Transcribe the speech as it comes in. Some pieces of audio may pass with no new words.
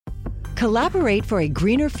Collaborate for a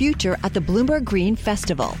greener future at the Bloomberg Green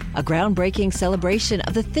Festival, a groundbreaking celebration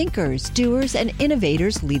of the thinkers, doers, and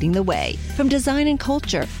innovators leading the way. From design and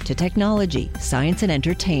culture to technology, science, and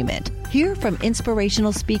entertainment. Hear from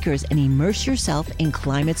inspirational speakers and immerse yourself in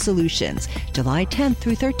climate solutions. July 10th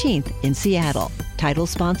through 13th in Seattle. Title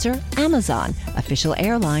sponsor, Amazon. Official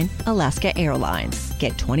airline, Alaska Airlines.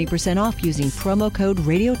 Get 20% off using promo code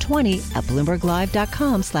radio20 at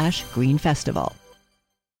BloombergLive.com/Green Festival.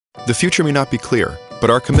 The future may not be clear, but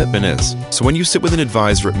our commitment is. So when you sit with an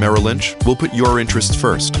advisor at Merrill Lynch, we'll put your interests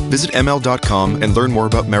first. Visit ML.com and learn more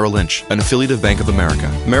about Merrill Lynch, an affiliate of Bank of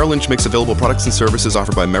America. Merrill Lynch makes available products and services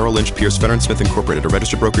offered by Merrill Lynch, Pierce, Fenner & Smith Incorporated, a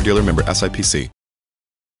registered broker-dealer member SIPC.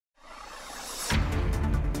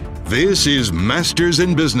 This is Masters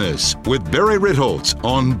in Business with Barry Ritholtz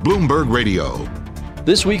on Bloomberg Radio.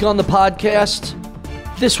 This week on the podcast,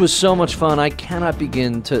 this was so much fun. I cannot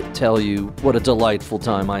begin to tell you what a delightful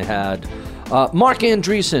time I had. Marc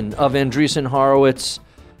Andreessen of Andreessen Horowitz,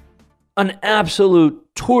 an absolute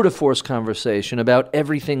tour de force conversation about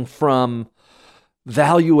everything from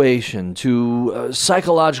valuation to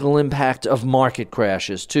psychological impact of market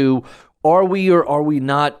crashes to are we or are we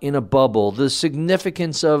not in a bubble, the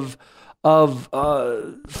significance of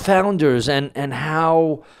founders and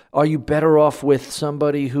how are you better off with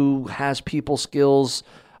somebody who has people skills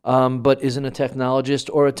but isn't a technologist,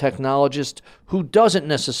 or a technologist who doesn't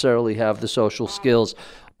necessarily have the social skills.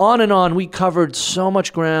 On and on. We covered so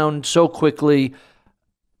much ground so quickly.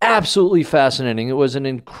 Absolutely fascinating. It was an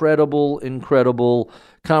incredible, incredible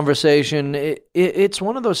conversation. It's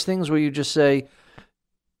one of those things where you just say,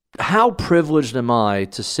 how privileged am I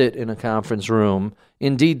to sit in a conference room,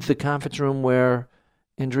 indeed the conference room where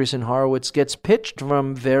Andreessen Horowitz gets pitched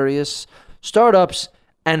from various startups,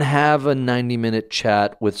 and have a 90-minute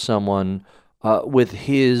chat with someone with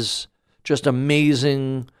his just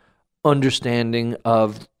amazing understanding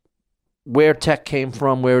of where tech came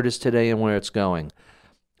from, where it is today, and where it's going.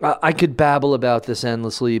 I could babble about this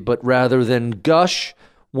endlessly, but rather than gush,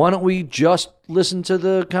 why don't we just listen to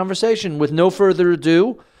the conversation? With no further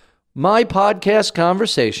ado, my podcast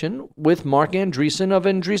conversation with Marc Andreessen of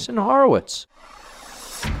Andreessen Horowitz.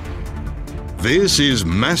 This is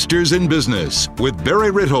Masters in Business with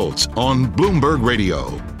Barry Ritholtz on Bloomberg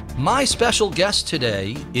Radio. My special guest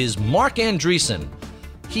today is Marc Andreessen.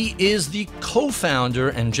 He is the co-founder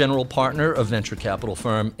and general partner of venture capital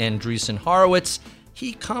firm Andreessen Horowitz.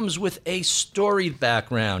 He comes with a storied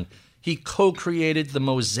background. He co-created the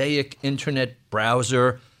Mosaic internet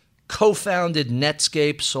browser, co-founded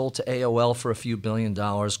Netscape, sold to AOL for a few $1 billion,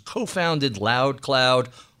 co-founded LoudCloud,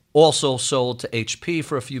 also sold to HP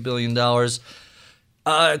for a few $1 billion.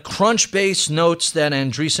 Crunchbase notes that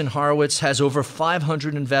Andreessen Horowitz has over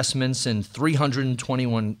 500 investments in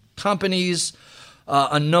 321 companies,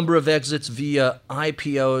 a number of exits via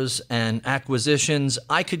IPOs and acquisitions.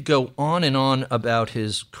 I could go on and on about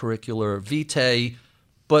his curricular vitae,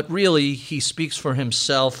 but really he speaks for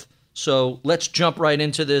himself. So let's jump right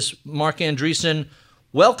into this. Marc Andreessen,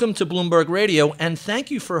 welcome to Bloomberg Radio, and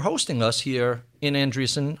thank you for hosting us here in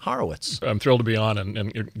Andreessen Horowitz. I'm thrilled to be on,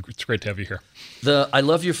 and it's great to have you here. I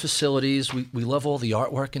love your facilities. We love all the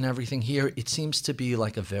artwork and everything here. It seems to be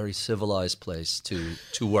like a very civilized place to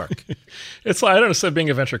work. It's like, I don't know, being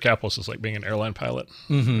a venture capitalist is like being an airline pilot.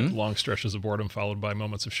 Mm-hmm. Long stretches of boredom followed by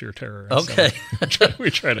moments of sheer terror. Okay. So we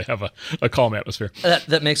try to have a calm atmosphere.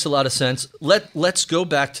 That makes a lot of sense. Let's go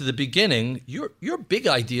back to the beginning. Your big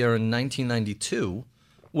idea in 1992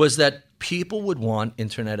 was that people would want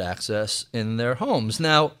internet access in their homes.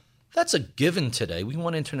 Now, that's a given today. We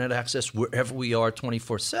want internet access wherever we are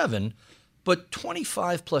 24/7. But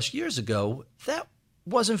 25 plus years ago, that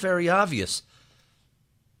wasn't very obvious.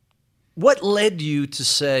 What led you to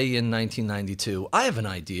say in 1992, I have an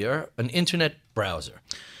idea, an internet browser?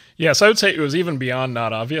 Yes, I would say it was even beyond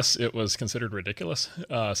not obvious. It was considered ridiculous.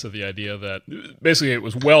 So the idea that basically it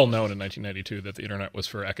was well known in 1992 that the internet was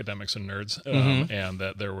for academics and nerds, and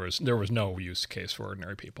that there was no use case for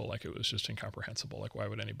ordinary people. Like, it was just incomprehensible. Like,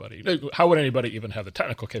 how would anybody even have the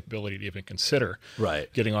technical capability to even consider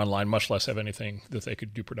getting online, much less have anything that they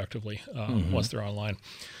could do productively once they're online?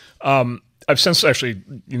 I've since actually,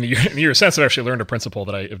 in the year since, I've actually learned a principle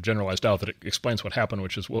that I have generalized out that it explains what happened,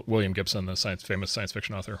 which is William Gibson, the famous science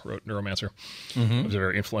fiction author, wrote Neuromancer. It was a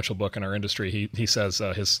very influential book in our industry. He says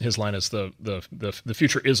his line is the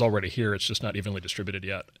future is already here. It's just not evenly distributed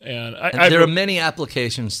yet. And there are many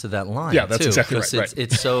applications to that line. Yeah, that's too, exactly right.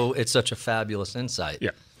 It's such a fabulous insight.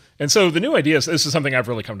 Yeah. And so the new ideas, this is something I've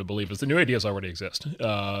really come to believe, is the new ideas already exist.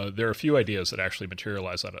 There are a few ideas that actually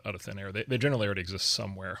materialize out of thin air. They generally already exist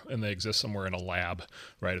somewhere, and they exist somewhere in a lab,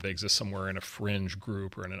 right? They exist somewhere in a fringe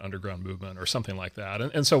group or in an underground movement or something like that.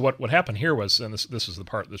 And so what happened here was, and this is the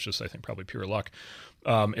part that's just, I think, probably pure luck,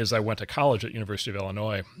 is I went to college at University of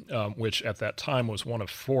Illinois, which at that time was one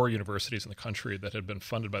of 4 universities in the country that had been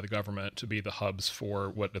funded by the government to be the hubs for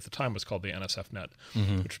what at the time was called the NSFNet,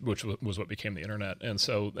 which was what became the internet. And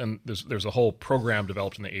so, and there's a whole program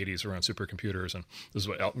developed in the 80s around supercomputers, and this is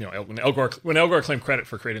what when Al Gore claimed credit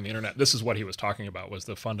for creating the internet, this is what he was talking about, was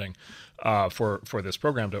the funding for this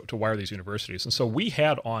program to wire these universities. And so we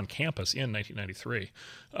had on campus in 1993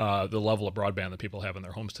 the level of broadband that people have in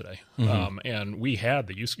their homes today, and we had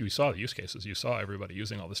you saw the use cases, you saw everybody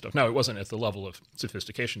using all this stuff. Now, it wasn't at the level of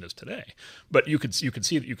sophistication as today, but you could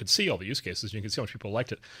see all the use cases, and you could see how much people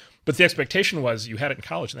liked it. But the expectation was you had it in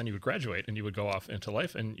college, and then you would graduate, and you would go off into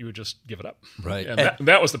life, and you would just give it up. Right. And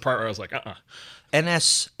that was the part where I was like,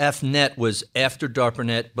 NSFNet was after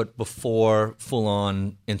DARPANET, but before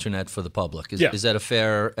full-on internet for the public. Is that a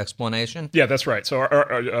fair explanation? Yeah, that's right. So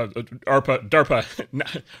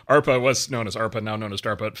ARPA was known as ARPA, now known as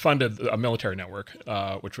DARPA, funded a military network,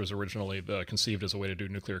 which was originally conceived as a way to do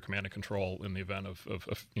nuclear command and control in the event of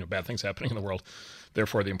bad things happening in the world.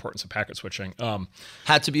 Therefore, the importance of packet switching.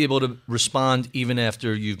 Had to be able to respond even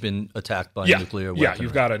after you've been attacked by a nuclear weapon. Yeah,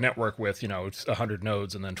 you've got a network with 100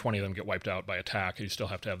 nodes, and then 20 of them get wiped out by attack. You still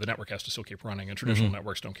have to have the network has to still keep running, and traditional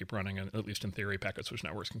networks don't keep running, and at least in theory, packet switch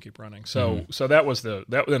networks can keep running. So that was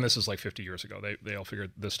then this is like 50 years ago. They all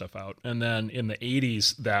figured this stuff out, and then in the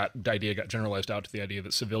 80s, that idea got generalized out to the idea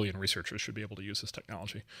that civilian researchers should be able to use this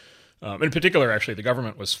technology. In particular, actually, the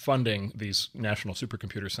government was funding these national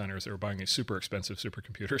supercomputer centers. They were buying these super expensive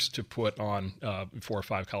supercomputers to put on 4 or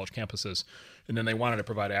 5 college campuses. And then they wanted to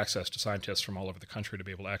provide access to scientists from all over the country to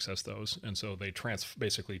be able to access those. And so they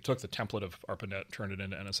basically took the template of ARPANET, turned it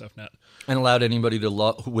into NSFNet. And allowed anybody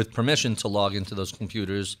with permission to log into those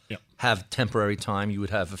computers, have temporary time. You would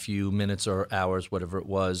have a few minutes or hours, whatever it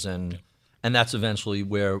was. And that's eventually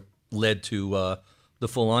where led to the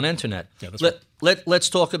full-on internet. Yeah, that's right. Let's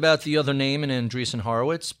talk about the other name in Andreessen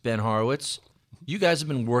Horowitz, Ben Horowitz. You guys have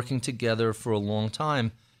been working together for a long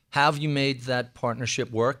time. How have you made that partnership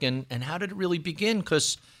work, and how did it really begin?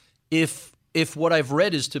 Because if what I've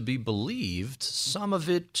read is to be believed, some of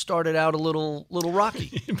it started out a little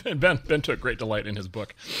rocky. Ben took great delight in his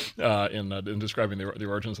book in describing the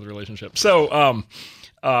origins of the relationship. So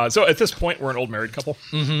at this point, we're an old married couple,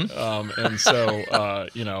 and so I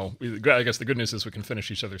guess the good news is we can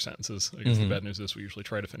finish each other's sentences. I guess the bad news is we usually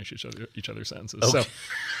try to finish each other's sentences. Okay.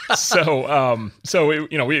 So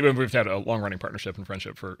we've had a long running partnership and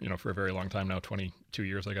friendship for a very long time now, 22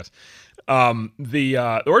 years, I guess.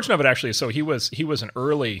 The origin of it actually is, so he was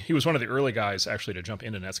one of the early guys actually to jump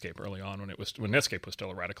into Netscape early on when Netscape was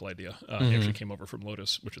still a radical idea. He actually came over from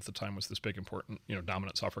Lotus, which at the time was this big important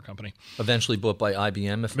dominant software company. Eventually bought by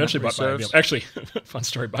IBM. Eventually bought by IBM. Actually, fun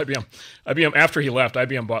story by IBM. IBM, after he left,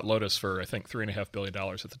 IBM bought Lotus for, I think, $3.5 billion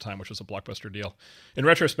at the time, which was a blockbuster deal. In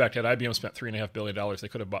retrospect, had IBM spent $3.5 billion, they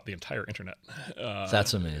could have bought the entire internet.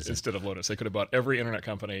 That's amazing. Instead of Lotus. They could have bought every internet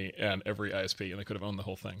company and every ISP, and they could have owned the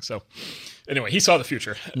whole thing. So anyway, he saw the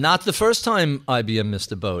future. Not the first time IBM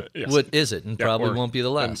missed a boat. Yes. What is it? And probably won't be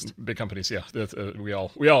the last. Big companies, yeah. We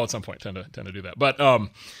all at some point tend to do that. But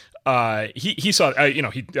he saw,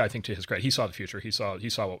 I think to his credit, he saw the future. He saw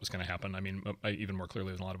what was going to happen. I mean, even more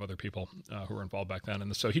clearly than a lot of other people who were involved back then.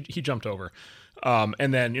 And so he jumped over.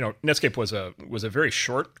 And then, Netscape was a very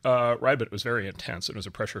short ride, but it was very intense. It was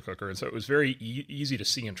a pressure cooker. And so it was very easy to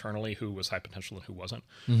see internally who was high potential and who wasn't.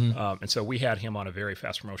 And so we had him on a very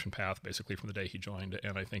fast promotion path, basically from the day he joined.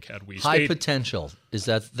 And I think had we high potential, is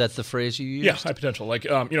that the phrase you use? Yeah, high potential. Like,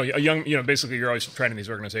 a young, basically you're always trying in these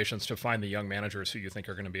organizations to find the young managers who you think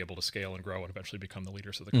are going to be able to scale and grow and eventually become the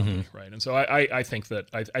leaders of the company, right? And so I think that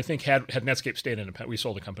had Netscape stayed independent, we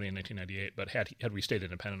sold the company in 1998, but had we stayed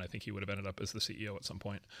independent, I think he would have ended up as the CEO at some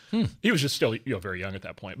point. He was just still very young at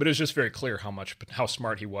that point, but it was just very clear how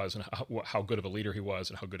smart he was and how good of a leader he was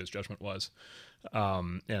and how good his judgment was.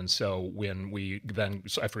 And so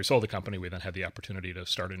after we sold the company, we then had the opportunity to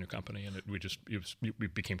start a new company, and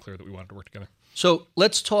it became clear that we wanted to work together. So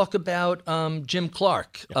let's talk about Jim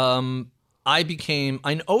Clark. Yeah.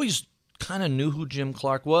 I always kind of knew who Jim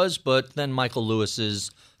Clark was, but then Michael Lewis's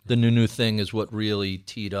The New Thing is what really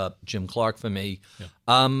teed up Jim Clark for me. Yeah.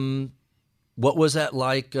 What was that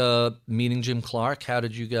like meeting Jim Clark? How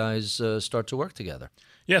did you guys start to work together?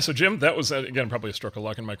 Yeah, so Jim, that was, again, probably a stroke of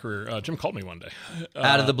luck in my career. Jim called me one day.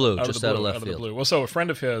 Out of the blue, just out of left Out of field. the blue. Well, so a friend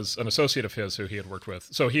of his, an associate of his who he had worked with,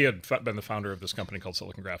 so he had been the founder of this company called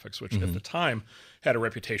Silicon Graphics, which at the time had a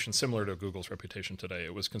reputation similar to Google's reputation today.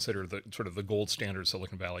 It was considered the sort of the gold standard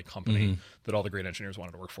Silicon Valley company that all the great engineers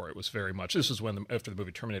wanted to work for. It was very much, this was when, after the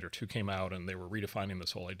movie Terminator 2 came out, and they were redefining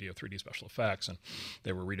this whole idea of 3D special effects, and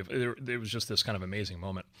they were it was just this kind of amazing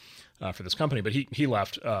moment for this company. But he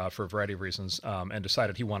left for a variety of reasons and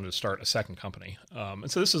decided he wanted to start a second company.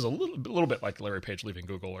 And so this is a little bit like Larry Page leaving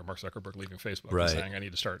Google or Mark Zuckerberg leaving Facebook, and saying, I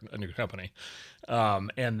need to start a new company.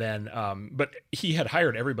 But he had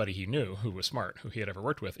hired everybody he knew who was smart, who he had ever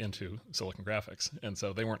worked with, into Silicon Graphics. And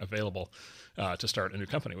so they weren't available to start a new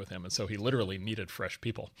company with him. And so he literally needed fresh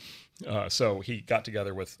people. So he got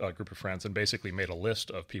together with a group of friends and basically made a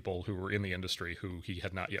list of people who were in the industry who he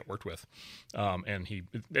had not yet worked with. And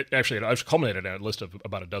it culminated in a list of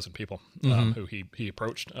about a dozen people who he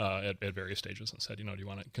approached at various stages and said, do you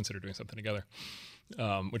want to consider doing something together?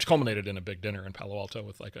 Which culminated in a big dinner in Palo Alto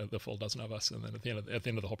with like the full dozen of us. And then at the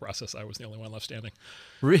end of the whole process, I was the only one left standing.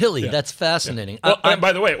 Really? Yeah. That's fascinating. Yeah. Well, and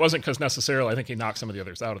by the way, it wasn't because necessarily I think he knocked some of the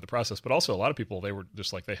others out of the process, but also a lot of people, they were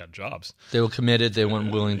just like, they had jobs. They were committed. They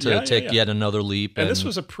weren't willing to take yet another leap. And this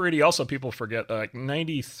was a pretty, also people forget, like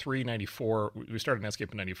 93, 94, we started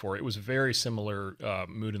Netscape in 94. It was a very similar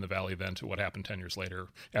mood in the Valley then to what happened 10 years later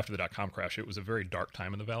after the dot-com crash. It was a very dark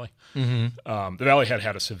time in the Valley. The Valley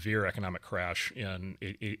had a severe economic crash in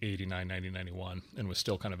 89, 90, 91, and was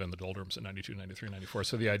still kind of in the doldrums in 92, 93, 94.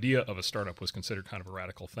 So the idea of a startup was considered kind of a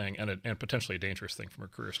radical thing and potentially a dangerous thing from a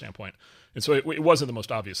career standpoint. And so it wasn't the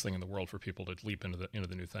most obvious thing in the world for people to leap into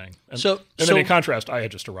the new thing. And then in contrast, I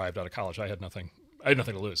had just arrived out of college. I had nothing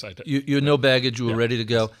to lose. You had no baggage. You were ready to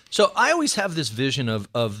go. So I always have this vision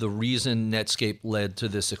of the reason Netscape led to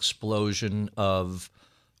this explosion of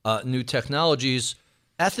new technologies.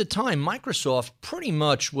 At the time, Microsoft pretty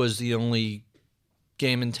much was the only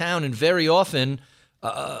game in town, and very often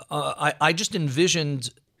I just envisioned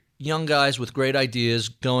young guys with great ideas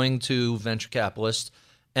going to venture capitalists,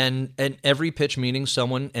 and every pitch meeting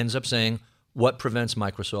someone ends up saying, what prevents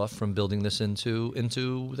Microsoft from building this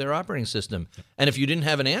into their operating system? And if you didn't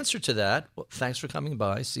have an answer to that, well, thanks for coming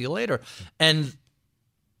by, see you later. And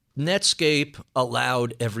Netscape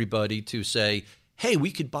allowed everybody to say, hey,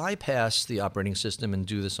 we could bypass the operating system and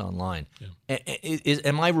do this online.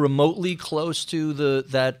 Am I remotely close to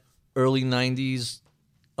that early 90s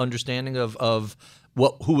understanding of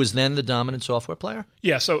who was then the dominant software player?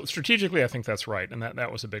 Yeah, so strategically, I think that's right, and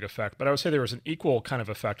that was a big effect. But I would say there was an equal kind of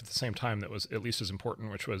effect at the same time that was at least as important,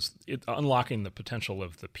 which was unlocking the potential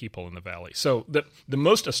of the people in the Valley. So the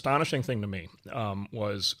most astonishing thing to me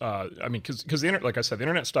was, because the internet, like I said, the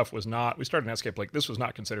internet stuff was not. We started Netscape like this was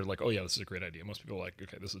not considered like, oh yeah, this is a great idea. Most people were like,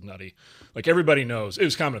 okay, this is nutty. Like everybody knows, it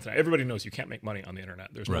was common thing. Everybody knows you can't make money on the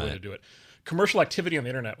internet. There's no way to do it. Commercial activity on the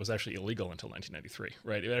internet was actually illegal until 1993,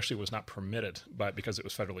 right? It actually was not permitted because it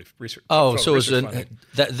was federally research. Oh, so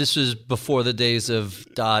this is before the days of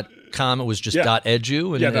 .com. It was just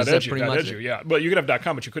 .edu. And .edu. Yeah, well, you could have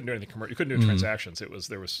 .com, but you couldn't do anything. You couldn't do transactions.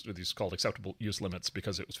 There was these called acceptable use limits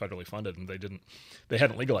because it was federally funded, and they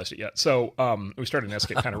hadn't legalized it yet. So we started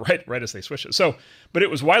Netscape kind of right as they switched it. So, but it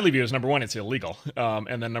was widely viewed as number one, it's illegal,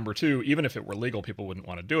 and then number two, even if it were legal, people wouldn't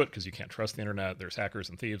want to do it because you can't trust the internet. There's hackers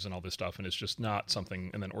and thieves and all this stuff, and it's just not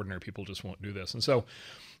something. And then ordinary people just won't do this, and so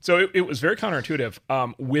it was very counterintuitive.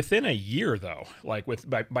 Within a year, though, like by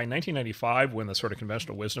 1995, when the sort of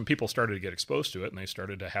conventional wisdom, people started to get exposed to it, and they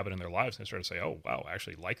started to have it in their lives, and they started to say, "Oh, wow, I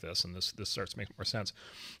actually like this," and this starts to make more sense.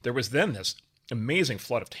 There was then this amazing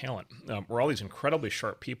flood of talent, where all these incredibly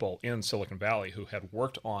sharp people in Silicon Valley who had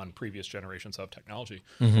worked on previous generations of technology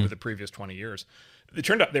over the previous 20 years. It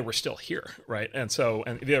turned out they were still here, right? And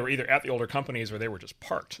they were either at the older companies or they were just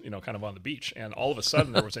parked, kind of on the beach. And all of a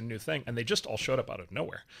sudden there was a new thing, and they just all showed up out of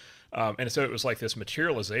nowhere. And so it was like this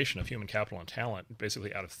materialization of human capital and talent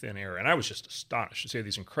basically out of thin air. And I was just astonished to see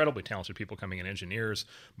these incredibly talented people coming in, engineers,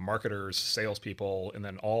 marketers, salespeople, and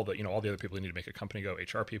then all the other people who need to make a company go,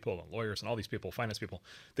 HR people and lawyers and all these people, finance people.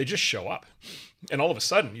 They just show up. And all of a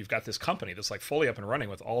sudden you've got this company that's like fully up and running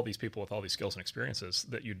with all these people with all these skills and experiences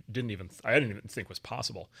that I didn't even think was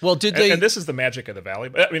possible. Well, and this is the magic of the Valley.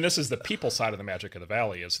 I mean, this is the people side of the magic of the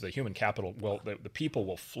Valley is the human capital. Well, the people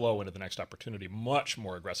will flow into the next opportunity much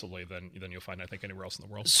more aggressively than you'll find, I think, anywhere else in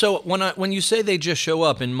the world. So when you say they just show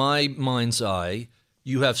up, in my mind's eye,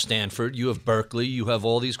 you have Stanford, you have Berkeley, you have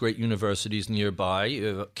all these great universities nearby, you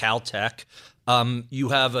have Caltech. You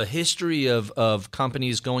have a history of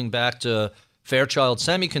companies going back to Fairchild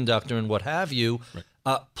Semiconductor and what have you,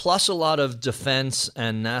 plus a lot of defense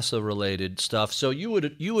and NASA-related stuff. So you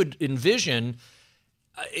would envision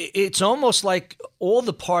it's almost like all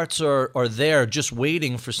the parts are there just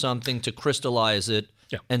waiting for something to crystallize it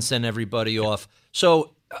and send everybody off.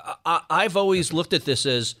 So I've always looked at this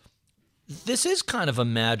as this is kind of a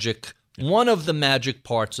magic, one of the magic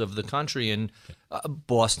parts of the country. And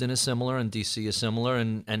Boston is similar and D.C. is similar,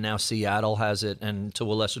 and now Seattle has it, and to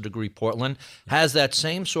a lesser degree Portland has that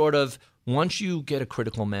same sort of, once you get a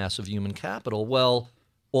critical mass of human capital, well,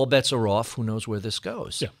 all bets are off. Who knows where this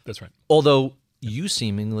goes? Yeah, that's right. Although you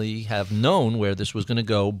seemingly have known where this was going to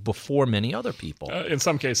go before many other people. In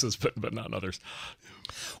some cases, but not in others.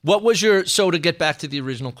 What was so to get back to the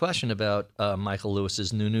original question about Michael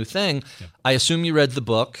Lewis's new thing, I assume you read the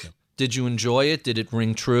book. Yeah. Did you enjoy it? Did it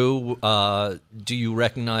ring true? Do you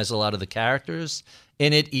recognize a lot of the characters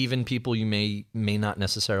in it, even people you may not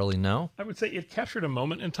necessarily know? I would say it captured a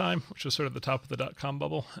moment in time, which was sort of the top of the dot-com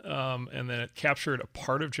bubble, and then it captured a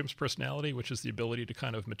part of Jim's personality, which is the ability to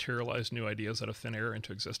kind of materialize new ideas out of thin air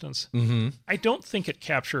into existence. Mm-hmm. I don't think it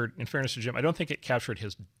captured, in fairness to Jim, I don't think it captured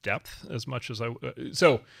his depth as much as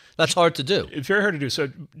so that's hard to do. It's very hard to do. So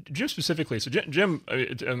Jim specifically, Jim,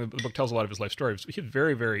 and the book tells a lot of his life story. He had a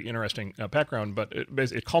very, very interesting background, but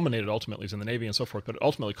it culminated ultimately, he's in the Navy and so forth, but it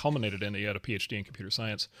ultimately culminated in he had a PhD in computer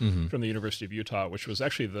science from the University of Utah, which was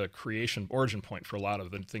actually the origin point for a lot of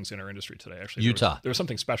the things in our industry today. Actually, there was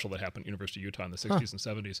something special that happened at University of Utah in the 60s and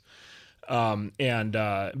 70s.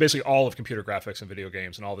 Basically all of computer graphics and video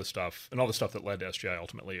games and all this stuff that led to SGI,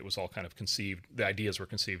 ultimately it was all kind of conceived. The ideas were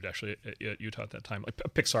conceived actually at Utah at that time. Like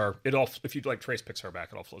Pixar, if you trace Pixar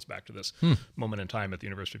back, it all flows back to this moment in time at the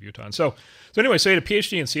University of Utah. And so anyway, so he had a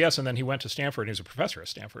PhD in CS, and then he went to Stanford. And he was a professor at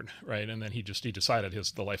Stanford, right? And then he decided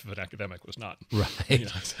the life of an academic was not right.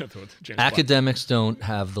 Academics don't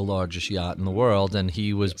have the largest yacht in the world, and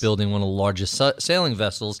he was building one of the largest sailing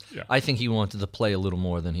vessels. Yeah. I think he wanted to play a little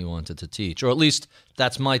more than he wanted to teach, or at least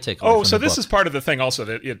that's my takeaway. Oh, so this is part of the thing also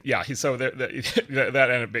that that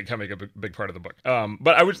ended up becoming a big part of the book.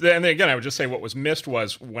 But I would just say what was missed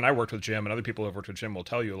was when I worked with Jim, and other people who have worked with Jim will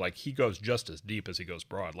tell you, like, he goes just as deep as he goes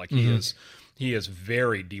broad. Like he is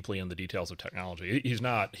very deeply in the details of technology. He's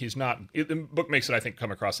not. The book makes it, I think,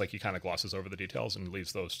 come across like he kind of glosses over the details and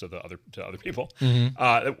leaves those to other people.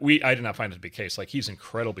 I did not find it to be the case. Like, he's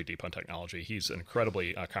incredibly deep on technology. He's an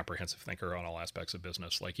incredibly comprehensive thinker on all aspects of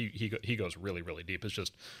business. Like he goes really, really deep. It's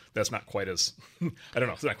just that's not quite as I don't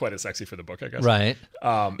know. It's not quite as sexy for the book, I guess. Right.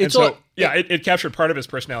 It captured part of his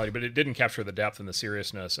personality, but it didn't capture the depth and the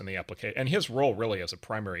seriousness and the application and his role really as a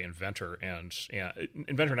primary inventor and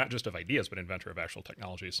inventor not just of ideas, but inventor of actual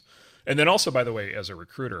technologies. And then also, by the way, as a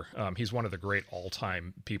recruiter, he's one of the great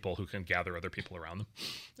all-time people who can gather other people around them,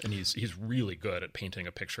 and he's really good at painting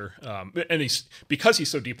a picture. And because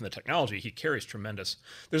he's so deep in the technology, he carries tremendous.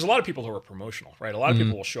 There's a lot of people who are promotional, right? A lot of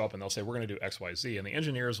people will show up and they'll say, "We're going to do X, Y, Z," and the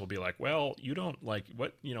engineers will be like, "Well, you don't like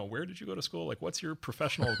what where did you go to school? Like, what's your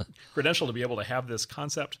professional credential to be able to have this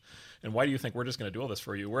concept? And why do you think we're just going to do all this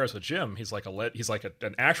for you?" Whereas with Jim, he's like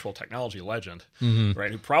an actual technology legend,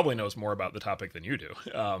 right? Who probably knows more about the topic than you do,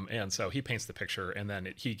 and so he paints the picture, and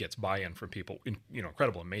then he gets buy-in from people,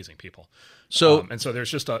 incredible, amazing people. So so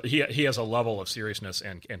there's just he has a level of seriousness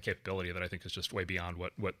and capability that I think is just way beyond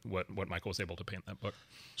what Michael was able to paint in that book.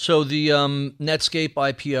 So the Netscape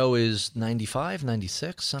IPO is 95,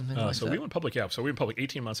 96, something like that? So we went public, So we went public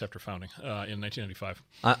 18 months after founding in 1995.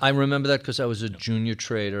 I remember that because I was a junior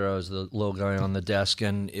trader. I was the little guy on the desk,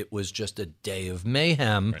 and it was just a day of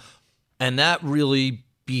mayhem. Right. And that really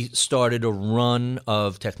started a run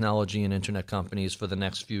of technology and internet companies for the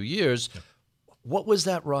next few years. Yeah. What was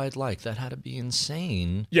that ride like? That had to be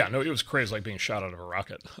insane. Yeah, no, it was crazy, like being shot out of a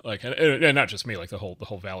rocket. Like, and not just me, like the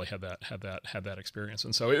whole valley had that experience.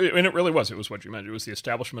 And so, it really was. It was what you meant. It was the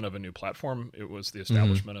establishment of a new platform. It was the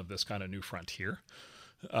establishment of this kind of new frontier.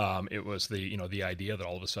 It was the idea that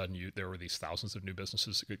all of a sudden there were these thousands of new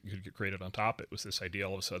businesses that could get created on top. It was this idea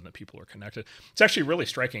all of a sudden that people are connected. It's actually really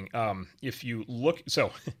striking. If you look,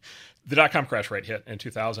 so the dot-com crash hit in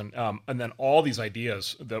 2000, and then all these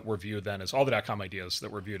ideas that were viewed then as all the dot-com ideas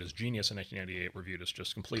that were viewed as genius in 1998 were viewed as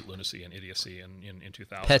just complete lunacy and idiocy in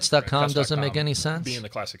 2000. Pets.com doesn't make any sense. Being the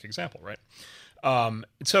classic example, right?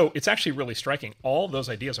 So it's actually really striking. All those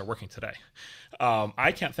ideas are working today.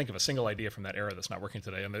 I can't think of a single idea from that era that's not working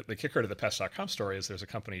today. And the kicker to the Pets.com story is there's a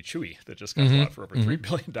company, Chewy, that just got bought for over $3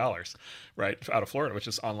 billion, right, out of Florida, which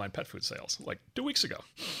is online pet food sales, like 2 weeks ago,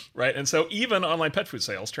 right? And so even online pet food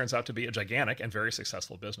sales turns out to be a gigantic and very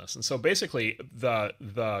successful business. And so basically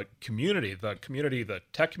the community, the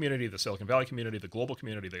tech community, the Silicon Valley community, the global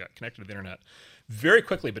community that got connected to the internet, very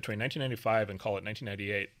quickly between 1995 and call it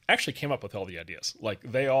 1998, actually came up with all the ideas. Like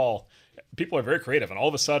people are very creative, and all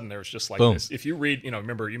of a sudden there was just like Boom. this. If you read, you may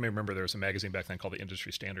remember there was a magazine back then called the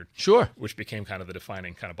Industry Standard, Sure. which became kind of the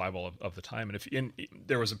defining kind of Bible of the time. And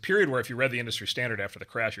there was a period where if you read the Industry Standard after the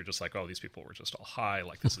crash, you're just like, oh, these people were just all high.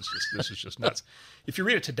 Like this is just nuts. If you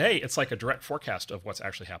read it today, it's like a direct forecast of what's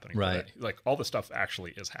actually happening Right. today. Like all the stuff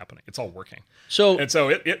actually is happening. It's all working. So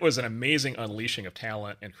It was an amazing unleashing of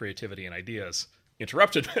talent and creativity and ideas,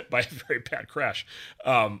 interrupted by a very bad crash.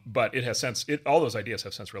 But it has since, all those ideas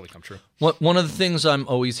have since really come true. one of the things I'm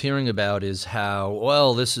always hearing about is how,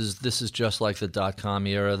 well, this is just like the .com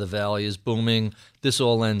era. The Valley is booming. This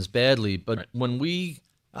all ends badly. But Right. when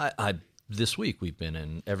this week we've been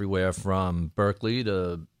in everywhere from Berkeley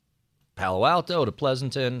to Palo Alto to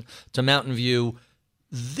Pleasanton to Mountain View.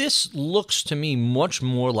 This looks to me much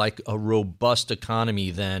more like a robust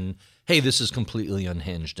economy than, hey, this is completely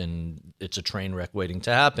unhinged and it's a train wreck waiting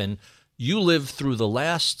to happen. You lived through the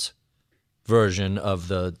last version of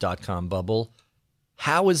the .com bubble.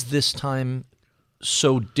 How is this time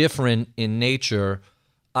so different in nature?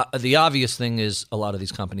 The obvious thing is a lot of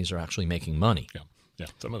these companies are actually making money. Yeah,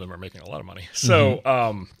 some of them are making a lot of money. So,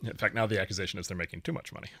 in fact, now the accusation is they're making too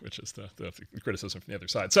much money, which is the criticism from the other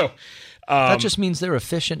side. So, that just means they're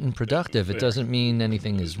efficient and productive. It doesn't mean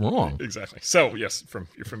anything is wrong. Exactly. So, yes,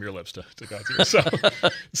 from your lips to God's ears.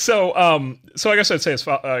 So I guess I'd say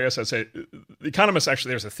the economists actually,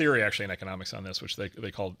 there's a theory actually in economics on this, which the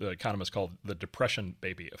economists called the depression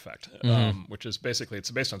baby effect, which is basically it's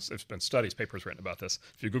been studies, papers written about this.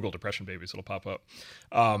 If you Google depression babies, it'll pop up.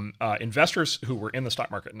 Investors who were in the stock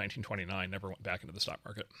market in 1929 never went back into the stock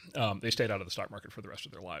market. They stayed out of the stock market for the rest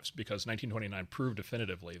of their lives because 1929 proved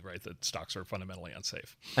definitively, right, that stocks are fundamentally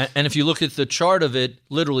unsafe. And if you look at the chart of it,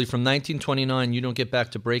 literally from 1929, you don't get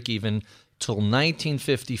back to break even till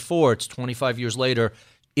 1954. It's 25 years later.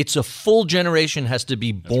 It's a full generation has to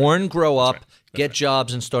be born, grow up, get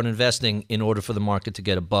jobs, and start investing in order for the market to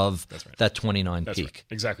get above that 29 peak. Right.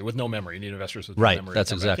 Exactly. With no memory. You need investors with right. no memory.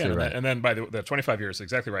 That's exactly right. And then by the 25 years,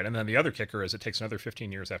 exactly right. And then the other kicker is it takes another 15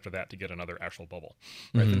 years after that to get another actual bubble.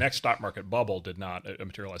 Right? The next stock market bubble did not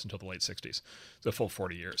materialize until the late 60s. It's a full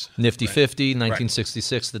 40 years. Nifty 50,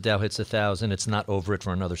 1966, the Dow hits 1,000. It's not over it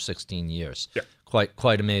for another 16 years. Yeah.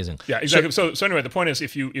 Quite amazing. Yeah, exactly. So anyway, the point is,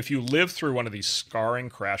 if you live through one of these scarring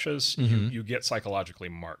crashes, you get psychologically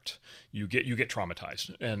marked. You get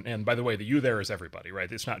traumatized. And by the way, the you there is everybody,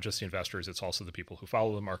 right? It's not just the investors. It's also the people who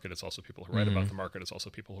follow the market. It's also people who write about the market. It's also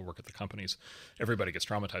people who work at the companies. Everybody gets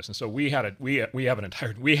traumatized. And so we had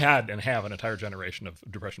and have an entire generation of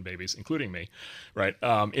depression babies, including me, right,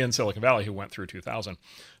 in Silicon Valley who went through 2000.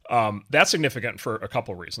 That's significant for a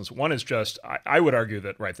couple of reasons. One is just, I would argue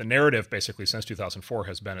that, right, the narrative basically since 2004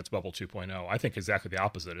 has been it's bubble 2.0. I think exactly the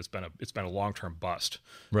opposite. It's been a long-term bust.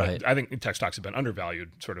 Right. I think tech stocks have been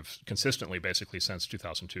undervalued sort of consistently basically since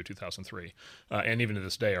 2002, 2003. And even to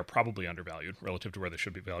this day are probably undervalued relative to where they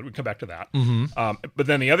should be valued. We can come back to that. But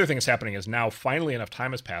then the other thing that's happening is now finally enough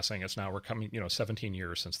time is passing. We're coming, 17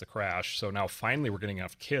 years since the crash. So now finally we're getting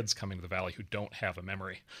enough kids coming to the Valley who don't have a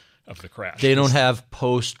memory of the crash. They don't have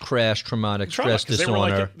post-crash traumatic stress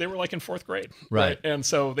disorder. They were like in fourth grade, right? And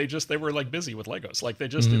so they were like busy with Legos. Like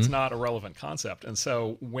it's not a relevant concept. And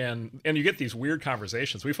so and you get these weird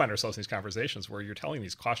conversations, we find ourselves in these conversations where you're telling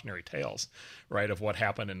these cautionary tales, right, of what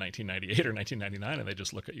happened in 1998 or 1999, and they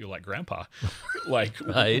just look at you like grandpa, like,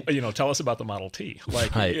 right. Tell us about the Model T.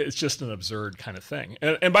 Like right. It's just an absurd kind of thing.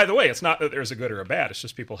 And by the way, it's not that there's a good or a bad. It's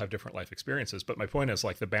just people have different life experiences. But my point is,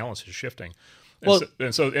 like, the balance is shifting.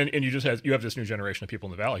 And you have this new generation of people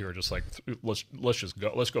in the Valley who are just like, let's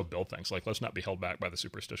go build things. Like, let's not be held back by the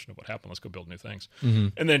superstition of what happened. Let's go build new things.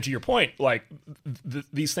 And then to your point, like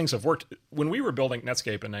these things have worked. When we were building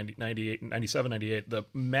Netscape in 97, 98, the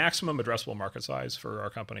maximum addressable market size for our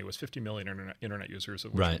company was 50 million internet users,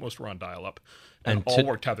 of which most were on dial-up, and all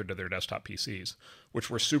were tethered to their desktop PCs, which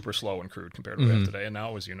were super slow and crude compared to what we have today. And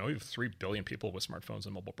now, as you know, you have 3 billion people with smartphones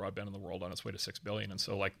and mobile broadband in the world, on its way to 6 billion. And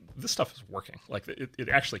so, like, this stuff is working. Like, it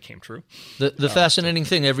actually came true. The fascinating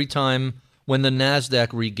thing, every time when the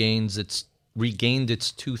NASDAQ regained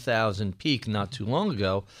its 2000 peak not too long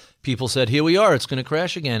ago, people said, here we are, it's going to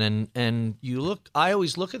crash again. And I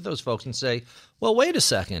always look at those folks and say, well, wait a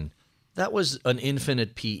second. That was an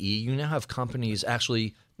infinite PE. You now have companies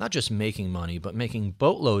actually not just making money, but making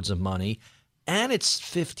boatloads of money. And it's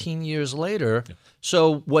 15 years later. Yeah.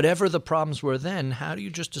 So whatever the problems were then, how do you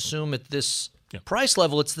just assume at this price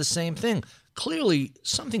level it's the same thing? Clearly,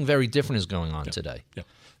 something very different is going on today. Yeah.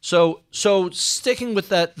 So sticking with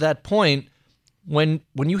that point, When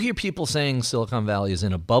you hear people saying Silicon Valley is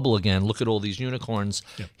in a bubble again, look at all these unicorns,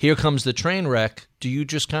 here comes the train wreck, do you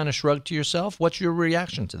just kind of shrug to yourself? What's your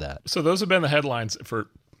reaction to that? So those have been the headlines for,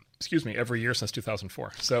 every year since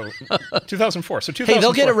 2004. So 2004. So 2004. Hey,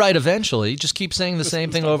 they'll get it right eventually. Just keep saying the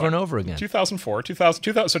same thing over and over again. 2004.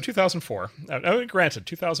 So 2004. Granted,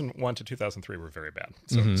 2001 to 2003 were very bad.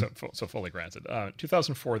 So fully granted.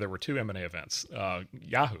 2004, there were two M&A events.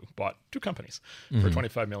 Yahoo bought two companies for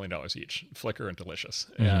 $25 million each, Flickr and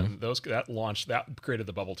Delicious. And that created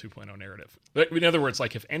the bubble 2.0 narrative. In other words,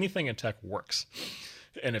 like if anything in tech works,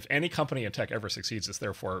 and if any company in tech ever succeeds, it's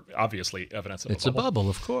therefore obviously evidence of a bubble. It's a bubble,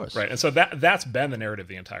 of course. Right. And so that's been the narrative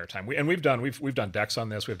the entire time. We've done decks on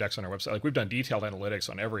this. We have decks on our website. Like we've done detailed analytics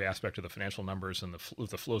on every aspect of the financial numbers and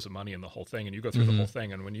the flows of money and the whole thing. And you go through the whole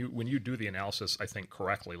thing. And when you do the analysis, I think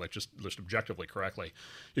correctly, like just objectively correctly,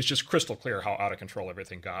 it's just crystal clear how out of control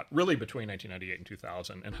everything got really between 1998 and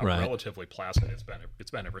 2000, and how relatively placid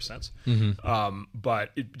it's been ever since. But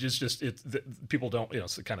people don't,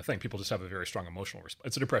 it's the kind of thing. People just have a very strong emotional response.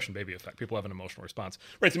 It's a depression baby effect. People have an emotional response.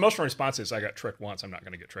 Right. The emotional response is, I got tricked once, I'm not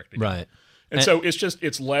going to get tricked again. Right. And so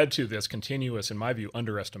it's led to this continuous, in my view,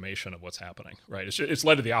 underestimation of what's happening. Right. It's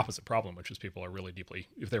led to the opposite problem, which is people are really deeply,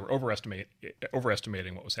 if they were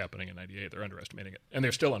overestimating what was happening in 98, they're underestimating it. And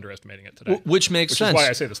they're still underestimating it today. Which makes sense. Which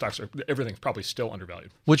is why I say everything's probably still undervalued.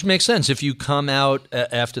 Which makes sense. If you come out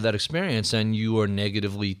after that experience and you are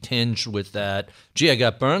negatively tinged with that, gee, I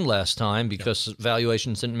got burned last time because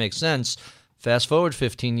valuations didn't make sense. Fast forward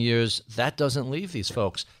 15 years, that doesn't leave these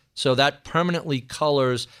folks. So that permanently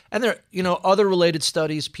colors, and there, other related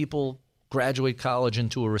studies, people graduate college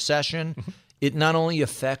into a recession. It not only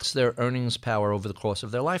affects their earnings power over the course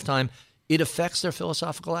of their lifetime, it affects their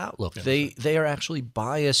philosophical outlook. Yeah, they are actually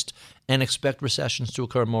biased and expect recessions to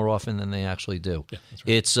occur more often than they actually do. Yeah, that's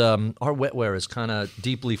right. It's our wetware is kind of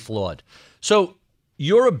deeply flawed. So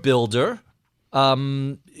you're a builder.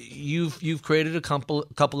 You've created a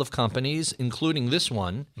couple of companies, including this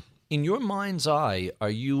one. In your mind's eye, are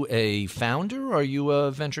you a founder? Are you a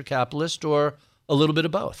venture capitalist, or a little bit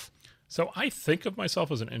of both? So I think of myself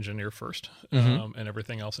as an engineer first, and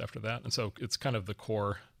everything else after that. And so it's kind of the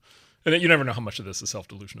core. And you never know how much of this is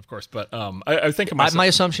self-delusion, of course, but I think of myself. My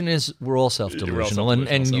assumption is we're all self-delusional,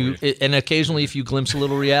 and occasionally, if you glimpse a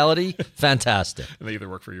little reality, fantastic. And they either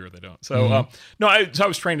work for you or they don't. So I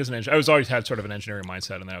was trained as an engineer. I was always had sort of an engineering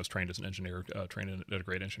mindset, and then I was trained as an engineer, trained at a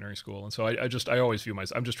great engineering school. And so I always view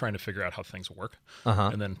myself. I'm just trying to figure out how things work,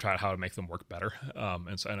 and then try how to make them work better.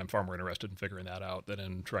 And I'm far more interested in figuring that out than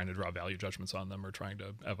in trying to draw value judgments on them or trying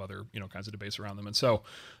to have other kinds of debates around them. And so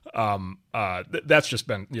that's just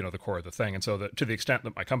been the core of the thing. And so to the extent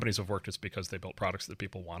that my companies have worked, it's because they built products that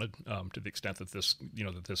people wanted. To the extent that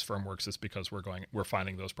this firm works, it's because we're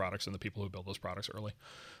finding those products and the people who build those products early,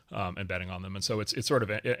 and betting on them. And so it's sort of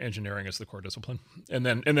engineering as the core discipline. And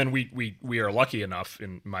then we are lucky enough,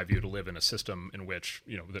 in my view, to live in a system in which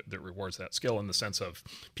that rewards that skill, in the sense of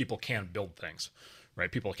people can build things. Right,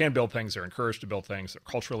 people can build things. They're encouraged to build things. They're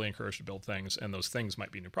culturally encouraged to build things, and those things might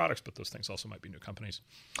be new products, but those things also might be new companies.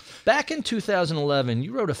 Back in 2011,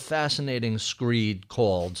 you wrote a fascinating screed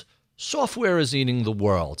called "Software is Eating the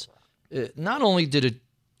World." Not only did it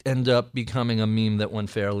end up becoming a meme that went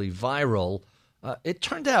fairly viral, it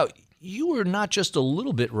turned out you were not just a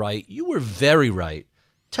little bit right; you were very right.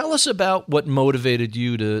 Tell us about what motivated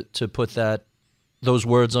you to put those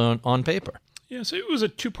words on paper. Yeah, so it was a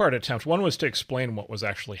two-part attempt. One was to explain what was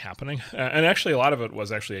actually happening, and actually a lot of it was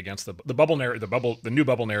actually against the bubble narrative. The new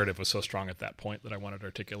bubble narrative was so strong at that point that I wanted to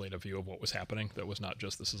articulate a view of what was happening that was not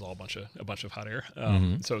just this is all a bunch of hot air.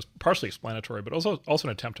 So it was partially explanatory, but also an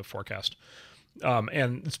attempt to forecast.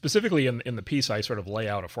 And specifically in the piece, I sort of lay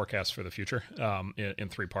out a forecast for the future in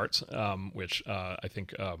three parts, which I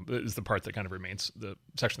think is the part that kind of remains, the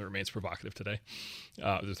section that remains provocative today.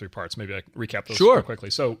 The three parts. Maybe I recap those real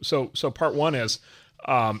quickly. So part one is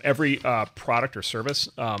every product or service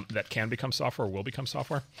that can become software will become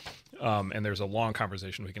software. And there's a long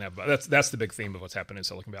conversation we can have about that's the big theme of what's happening in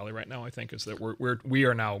Silicon Valley right now. I think is that we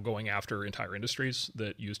are now going after entire industries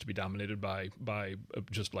that used to be dominated by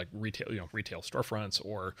just like retail storefronts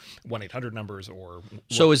or 1-800 numbers or.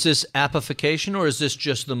 So is this appification, or is this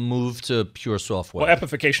just the move to pure software? Well,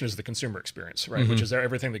 appification is the consumer experience, right? Which is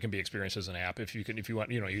everything that can be experienced as an app. If you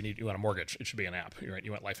want you want a mortgage, it should be an app. Right?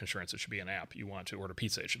 You want life insurance, it should be an app. You want to order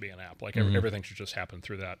pizza, it should be an app. Like everything should just happen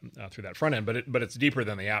through that front end. But it's deeper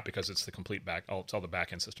than the app because it's the complete it's all the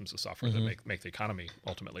back end systems of software that make the economy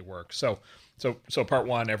ultimately work. So part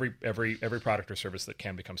one, every product or service that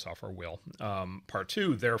can become software will. Part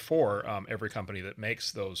two, therefore, every company that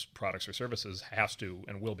makes those products or services has to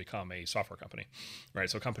and will become a software company, right?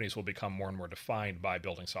 So companies will become more and more defined by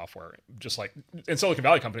building software, just like, and Silicon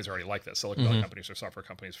Valley companies are already like this. Silicon Valley companies are software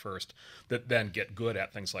companies first that then get good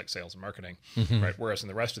at things like sales and marketing, right? Whereas in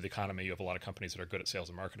the rest of the economy, you have a lot of companies that are good at sales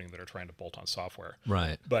and marketing that are trying to bolt on software.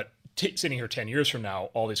 Right. But sitting here 10 years from now,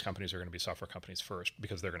 all these companies are going to be software companies first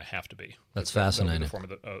because they're going to have to be. That's fascinating. The form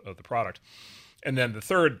of the product. And then the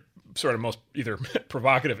third sort of most either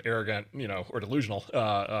provocative, arrogant, or delusional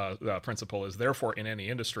principle is, therefore, in any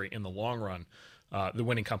industry, in the long run, the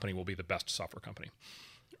winning company will be the best software company.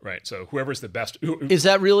 Right. So whoever's the best. Is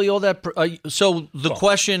that really all that? So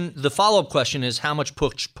the follow-up question is, how much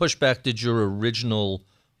pushback did your original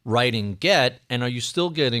writing get, and are you still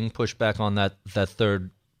getting pushback on that third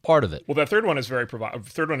part of it? Well, that third one is very provocative.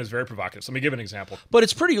 So let me give an example. But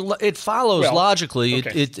it follows logically.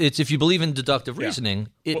 Okay. It's if you believe in deductive reasoning,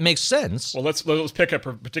 it makes sense. Well, let's pick a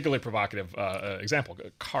particularly provocative example.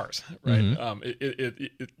 Cars, right?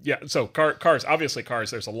 So cars. Obviously, cars.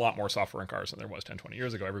 There's a lot more software in cars than there was 10, 20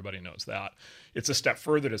 years ago. Everybody knows that. It's a step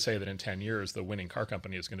further to say that in 10 years, the winning car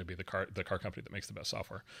company is going to be the car company that makes the best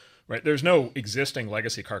software, right? There's no existing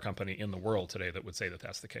legacy car company in the world today that would say that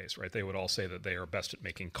that's the case, right? They would all say that they are best at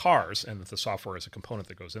making cars and that the software is a component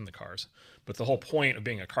that goes in the cars. But the whole point of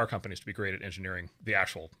being a car company is to be great at engineering the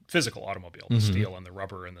actual physical automobile, the steel and the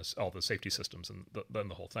rubber and all the safety systems and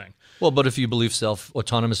the whole thing. Well, but if you believe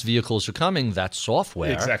autonomous vehicles are coming, that's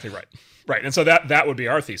software. Exactly right. Right, and so that would be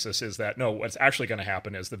our thesis, is that no, what's actually going to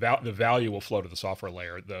happen is the value will flow to the software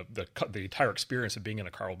layer. The entire experience of being in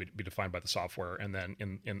a car will be defined by the software, and then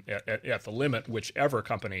at the limit, whichever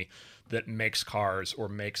company that makes cars or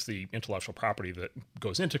makes the intellectual property that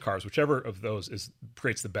goes into cars, whichever of those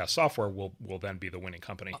creates the best software will then be the winning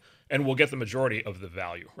company, and will get the majority of the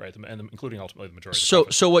value, right? And including ultimately the majority.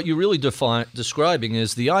 So what you're really describing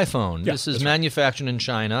is the iPhone. Yeah, this is manufactured in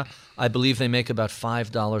China. I believe they make about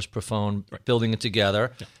 $5 per phone, building it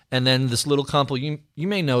together. Yeah. And then this little company, you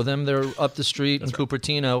may know them. They're up the street in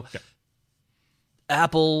Cupertino. Yeah.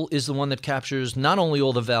 Apple is the one that captures not only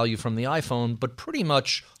all the value from the iPhone, but pretty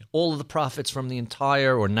much all of the profits from the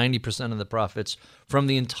entire, or 90% of the profits from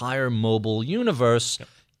the entire mobile universe.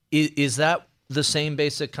 Yeah. Is that the same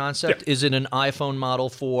basic concept? Yeah. Is it an iPhone model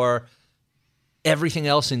for everything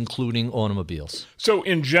else, including automobiles? So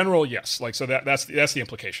in general, yes. That's the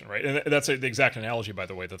implication, right? And that's the exact analogy, by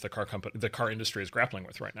the way, that the car industry is grappling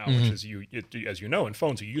with right now, which is as you know, in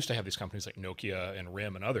phones, you used to have these companies like Nokia and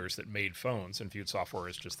RIM and others that made phones and viewed software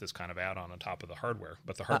as just this kind of add-on on top of the hardware.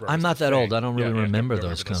 But the hardware. I'm not that old. I don't really remember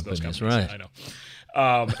those companies, right? I know.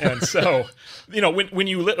 And so, when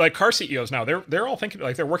you like car CEOs now, they're all thinking,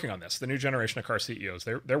 like, they're working on this. The new generation of car CEOs,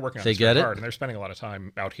 they're working on this very hard, and they're spending a lot of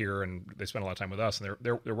time out here, and they spend a lot of time with us, and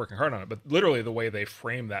they're working hard on it. But literally, the way they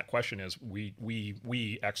frame that question is, we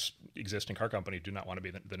existing car company do not want to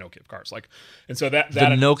be the Nokia of cars. And so that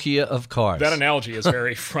Nokia of cars. That analogy is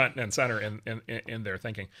very front and center in their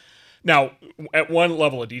thinking. Now, at one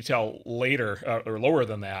level of detail later, or lower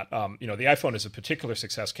than that, the iPhone is a particular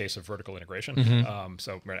success case of vertical integration.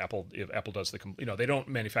 If Apple does they don't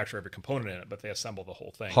manufacture every component in it, but they assemble the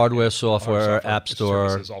whole thing. Hardware, software, App Store.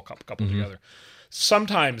 Services all coupled together.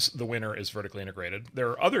 Sometimes the winner is vertically integrated. There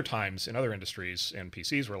are other times in other industries, and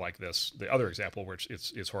PCs were like this, the other example, which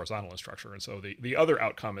is horizontal in structure. And so the other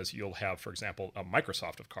outcome is you'll have, for example, a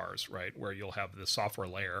Microsoft of cars, right, where you'll have the software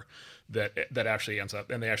layer that actually ends up,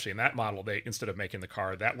 and they actually, in that model, they, instead of making the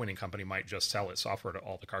car, that winning company might just sell its software to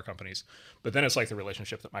all the car companies. But then it's like the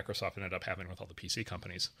relationship that Microsoft ended up having with all the PC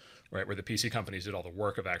companies, right, where the PC companies did all the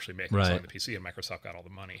work of actually making and selling the PC, and Microsoft got all the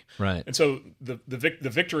money. Right. And so the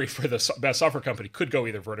victory for the best software company could go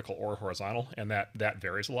either vertical or horizontal, and that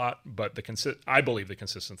varies a lot. But I believe the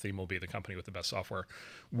consistent theme will be the company with the best software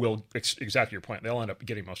will, exactly your point, they'll end up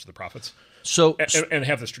getting most of the profits. So and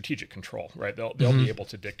have the strategic control, right? They'll be able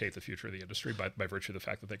to dictate the future of the industry by virtue of the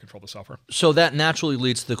fact that they control the software. So that naturally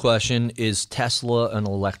leads to the question: is Tesla an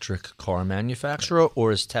electric car manufacturer,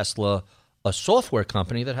 or is Tesla a software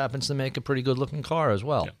company that happens to make a pretty good-looking car as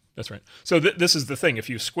well? Yeah. That's right. So this is the thing. If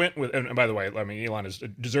you squint with, and by the way, I mean, Elon is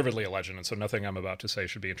deservedly a legend, and so nothing I'm about to say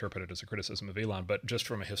should be interpreted as a criticism of Elon. But just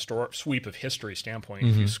from a historic sweep of history standpoint,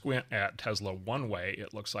 if you squint at Tesla one way,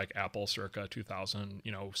 it looks like Apple circa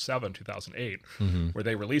 2007, 2008, where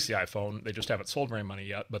they released the iPhone. They just haven't sold very many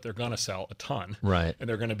yet, but they're going to sell a ton, right? And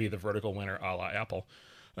they're going to be the vertical winner, a la Apple.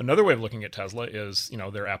 Another way of looking at Tesla is,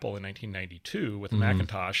 they're Apple in 1992 with the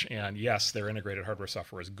Macintosh, and yes, their integrated hardware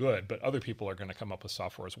software is good, but other people are going to come up with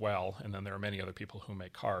software as well, and then there are many other people who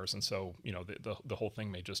make cars, and so the whole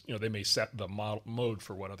thing may just they may set the mode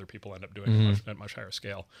for what other people end up doing at much higher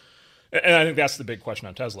scale. And I think that's the big question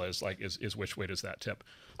on Tesla is which way does that tip?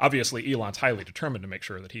 Obviously, Elon's highly determined to make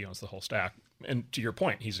sure that he owns the whole stack. And to your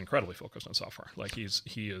point, he's incredibly focused on software. Like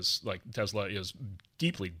Tesla is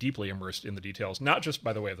deeply, deeply immersed in the details, not just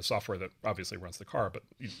by the way of the software that obviously runs the car, but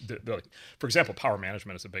for example, power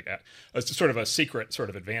management is it's sort of a secret sort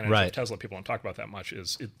of advantage of Tesla. People don't talk about that much.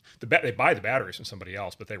 They buy the batteries from somebody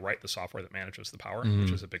else, but they write the software that manages the power,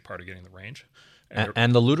 which is a big part of getting the range.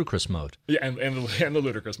 And the ludicrous mode. Yeah, and the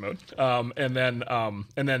ludicrous mode. And then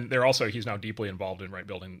he's now deeply involved in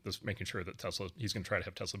building this, making sure that he's going to try to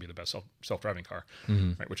have Tesla be the best self-driving car,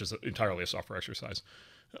 right, which is entirely a software exercise.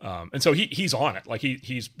 And so he's on it. Like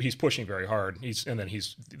he's pushing very hard.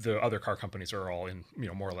 The other car companies are all in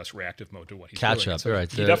more or less reactive mode to what he's doing. Catch up, so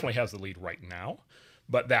right? He definitely has the lead right now.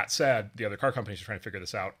 But that said, the other car companies are trying to figure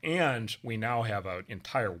this out, and we now have an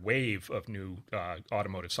entire wave of new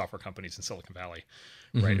automotive software companies in Silicon Valley,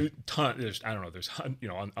 right? There's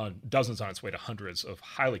on dozens on its way to hundreds of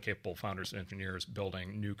highly capable founders and engineers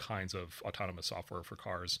building new kinds of autonomous software for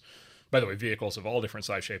cars. By the way, vehicles of all different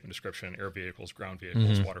size, shape, and description: air vehicles, ground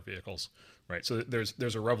vehicles, water vehicles, right? So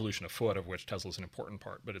there's a revolution afoot of which Tesla's an important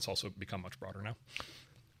part, but it's also become much broader now.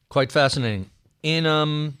 Quite fascinating.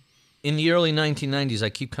 In the early 1990s, I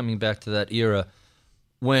keep coming back to that era,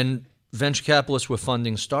 when venture capitalists were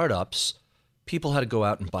funding startups, people had to go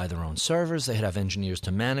out and buy their own servers. They had to have engineers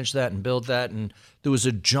to manage that and build that, and there was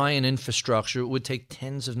a giant infrastructure. It would take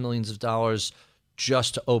tens of millions of dollars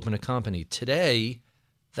just to open a company. Today,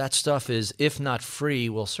 that stuff is, if not free,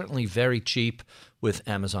 well, certainly very cheap with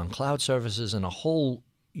Amazon Cloud Services and a whole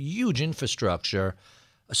huge infrastructure.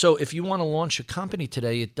 So if you want to launch a company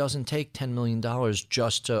today, it doesn't take $10 million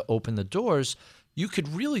just to open the doors. You could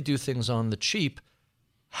really do things on the cheap.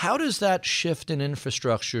 How does that shift in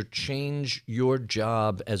infrastructure change your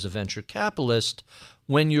job as a venture capitalist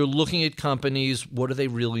when you're looking at companies? What do they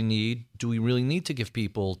really need? Do we really need to give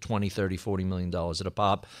people $20, $30, $40 million at a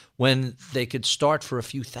pop when they could start for a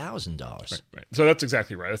few $1,000s? Right. So that's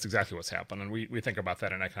exactly right. That's exactly what's happened. And we think about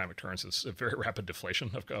that in economic terms as a very rapid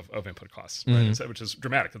deflation of input costs, right? Which is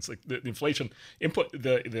dramatic. It's like the inflation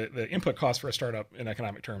the input costs for a startup in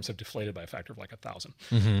economic terms have deflated by a factor of like 1,000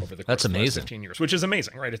 over the course of the last 15 years, which is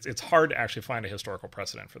amazing, right? It's hard to actually find a historical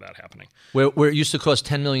precedent for that happening. Where it used to cost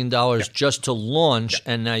 $10 million just to launch,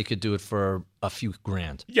 and now you could do it for a few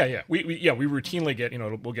grand. Yeah. We routinely get,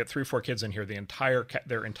 we'll get 3 or 4 kids in here. Their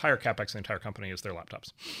entire capex, the entire company is their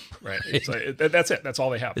laptops, right? It's like, that's it. That's all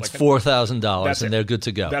they have. It's $4,000, and they're good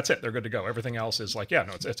to go. That's it. They're good to go. Everything else is like,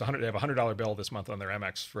 it's $100. They have $100 bill this month on their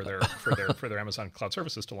Amex for their Amazon Cloud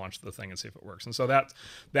Services to launch the thing and see if it works. And so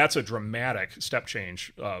that's a dramatic step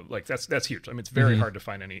change. That's huge. I mean, it's very hard to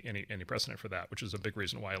find any precedent for that, which is a big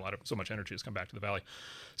reason why so much energy has come back to the Valley.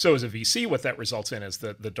 So as a VC, what that results in is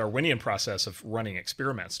the Darwinian process of running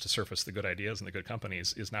experiments to surface the good ideas and the good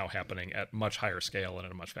companies is now happening at much higher scale and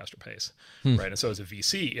at a much faster pace, right? And so as a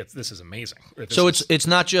VC, this is amazing. It's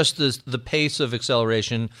not just the pace of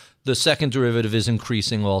acceleration. The second derivative is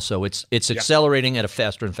increasing also. It's accelerating at a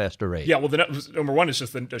faster and faster rate. Yeah, well, number one is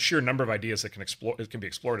just the sheer number of ideas that can be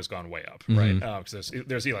explored has gone way up, right? Because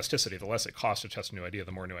there's elasticity. The less it costs to test a new idea,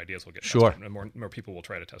 the more new ideas will get tested, and more people will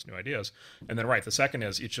try to test new ideas. And then, the second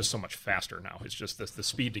is it's just so much faster now. It's just the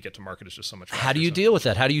speed to get to market is just so much faster. How do you deal with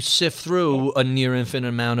that? How do you sift through a near infinite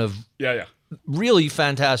amount of really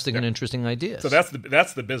fantastic and interesting ideas? So that's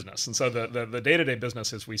the business. And so the day-to-day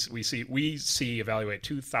business is we evaluate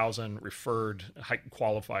 2,000 referred, high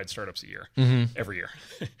qualified startups a year, every year.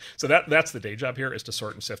 So that's the day job here, is to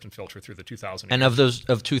sort and sift and filter through the 2,000. And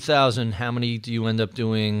of 2,000, how many do you end up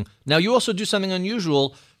doing? Now, you also do something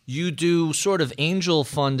unusual. You do sort of angel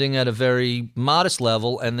funding at a very modest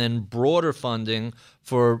level, and then broader funding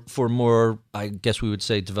for more, I guess we would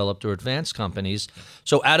say, developed or advanced companies.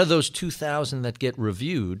 So out of those 2,000 that get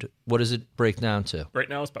reviewed, what does it break down to? Right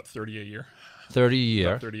now, it's about 30 a year. 30 a year.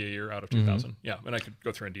 About 30 a year out of 2,000. Yeah, and I could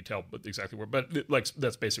go through in detail exactly where, but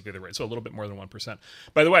that's basically the rate. So a little bit more than 1%.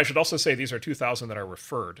 By the way, I should also say these are 2,000 that are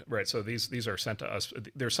referred, right? So these are sent to us.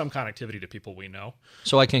 There's some connectivity to people we know.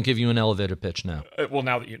 So I can give you an elevator pitch now. Well,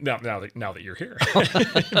 now that you're here,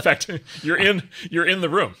 in fact, you're in the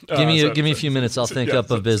room. Give me a few minutes. I'll think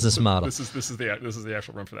up a business model. This is the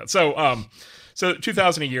actual room for that. So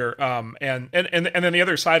 2,000 a year, and then the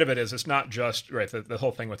other side of it is it's not just the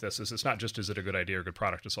whole thing with this is it's not just is it a good idea or good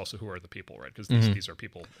product, it's also who are the people, right? Because these are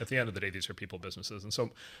people. At the end of the day, these are people businesses. And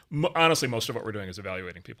so honestly, most of what we're doing is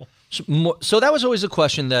evaluating people. So that was always a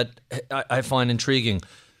question that I find intriguing.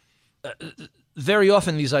 Very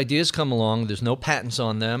often these ideas come along, there's no patents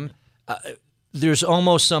on them. There's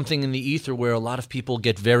almost something in the ether where a lot of people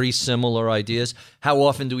get very similar ideas. How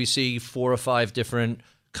often do we see 4 or 5 different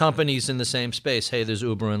companies in the same space? Hey, there's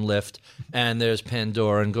Uber and Lyft, and there's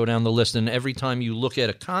Pandora, and go down the list. And every time you look at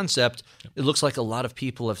a concept, it looks like a lot of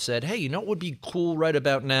people have said, hey, you know what would be cool right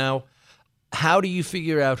about now? How do you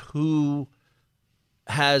figure out who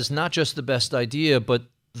has not just the best idea, but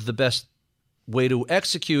the best way to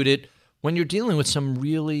execute it when you're dealing with some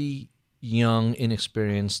really young,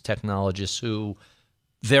 inexperienced technologists who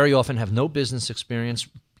very often have no business experience,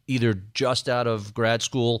 either just out of grad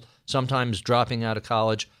school, sometimes dropping out of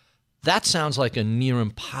college? That sounds like a near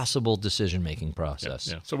impossible decision-making process.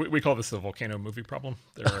 Yeah. So we call this the volcano movie problem.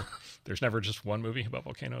 There's never just one movie about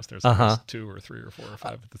volcanoes. There's always 2 or 3 or 4 or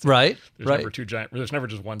 5 at the time. Right. There's never two giant. There's never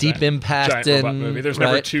just one deep giant, impact giant robot movie. There's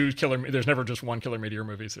never two killer. There's never just one killer meteor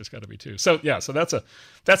movies. There's got to be 2. So yeah. So that's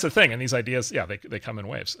a thing. And these ideas, they come in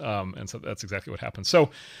waves. And so that's exactly what happens. So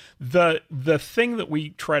the thing that we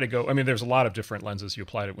try to go. I mean, there's a lot of different lenses you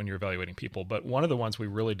apply to it when you're evaluating people. But one of the ones we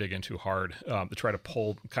really dig into hard to try to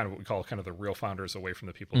pull kind of what we call kind of the real founders away from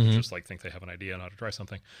the people who just like think they have an idea and how to try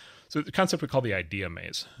something. So the concept we call the idea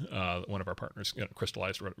maze. One of our partners,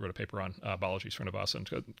 Crystallized, wrote a paper on Balaji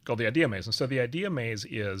Srinivasan called the idea maze. And so the idea maze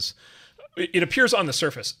is, it appears on the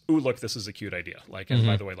surface, ooh, look, this is a cute idea. And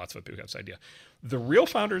by the way, lots of people have this idea. The real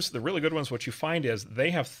founders, the really good ones, what you find is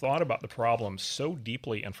they have thought about the problem so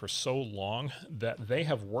deeply and for so long that they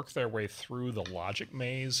have worked their way through the logic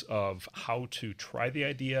maze of how to try the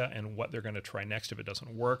idea and what they're going to try next if it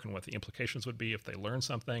doesn't work, and what the implications would be if they learn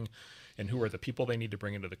something, and who are the people they need to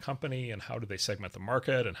bring into the company, and how do they segment the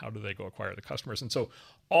market, and how do they go acquire the customers. And so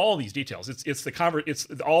all these details, it's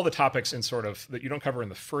all the topics in sort of that you don't cover in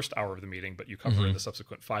the first hour of the meeting, but you cover in the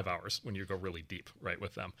subsequent 5 hours when you go really deep, right,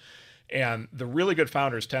 with them. And the really good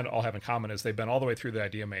founders tend to all have in common is they've been all the way through the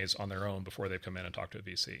idea maze on their own before they've come in and talked to a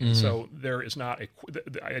VC. And so there is not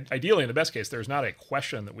ideally in the best case, there's not a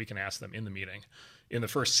question that we can ask them in the meeting in the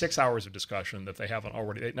first 6 hours of discussion that they haven't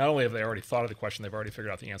already. Not only have they already thought of the question, they've already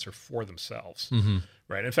figured out the answer for themselves.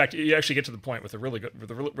 Right. In fact, you actually get to the point with the really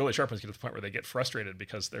sharp ones get to the point where they get frustrated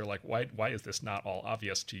because they're like, why is this not all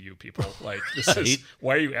obvious to you people? Like, this is,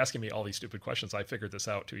 why are you asking me all these stupid questions? I figured this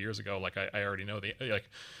out 2 years ago. Like, I already know this.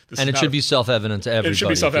 And it should be self-evident to everybody. It should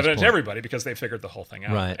be self-evident to everybody because they figured the whole thing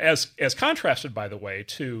out. Right. As contrasted, by the way,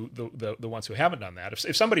 to the ones who haven't done that.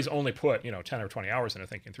 If somebody's only put 10 or 20 hours into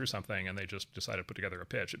thinking through something and they just decide to put together a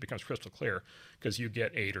pitch, it becomes crystal clear because you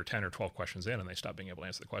get 8 or 10 or 12 questions in and they stop being able to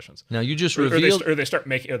answer the questions. Now you just revealed, or they start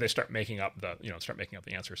making up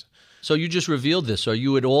the answers. So you just revealed this. Are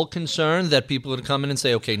you at all concerned that people are going to come in and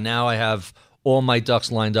say, okay, now I have all my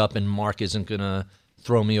ducks lined up and Mark isn't going to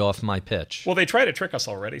throw me off my pitch? Well, they try to trick us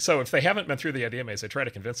already. So if they haven't been through the idea maze, they try to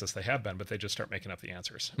convince us they have been, but they just start making up the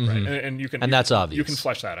answers, right? And you can, that's obvious. You can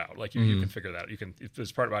flesh that out. Like you can figure that out. You can,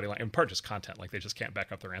 it's part of body language, in part just content. Like they just can't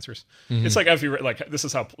back up their answers. It's like if you this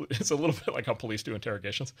is how it's a little bit like how police do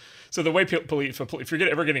interrogations. So the way police, if you're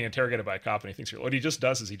ever getting interrogated by a cop and he thinks what he just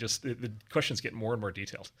does is the questions get more and more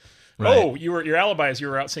detailed. Right. Oh, your alibi is you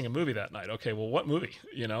were out seeing a movie that night. Okay, well, what movie?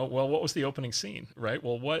 Well, what was the opening scene? Right.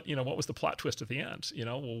 Well, what was the plot twist at the end?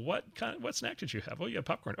 Well, what snack did you have? Oh, you had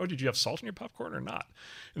popcorn. Oh, did you have salt in your popcorn or not?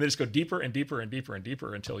 And they just go deeper and deeper and deeper and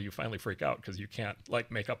deeper until you finally freak out because you can't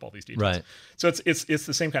make up all these details. Right. So it's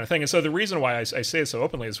the same kind of thing. And so the reason why I say it so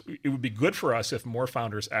openly is it would be good for us if more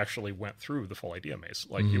founders actually went through the full idea maze.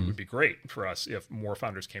 It would be great for us if more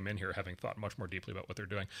founders came in here having thought much more deeply about what they're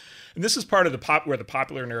doing. And this is part of where the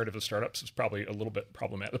popular narrative of startups is probably a little bit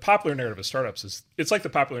problematic. The popular narrative of startups it's like the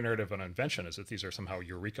popular narrative of an invention is that these are somehow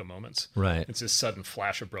eureka moments. Right. It's this sudden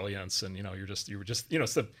flash of brilliance, and you were just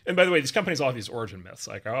and by the way, these companies all have these origin myths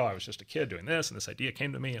like, oh, I was just a kid doing this and this idea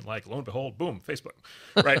came to me and lo and behold, boom, Facebook,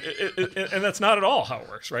 right? And that's not at all how it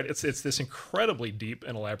works, right? It's this incredibly deep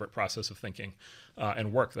and elaborate process of thinking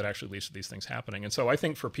and work that actually leads to these things happening. And so I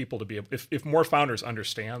think for people to be able, if more founders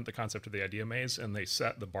understand the concept of the idea maze and they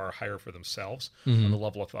set the bar higher for themselves on the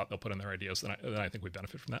level of thought they'll put in their ideas, then I think we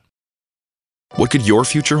benefit from that. What could your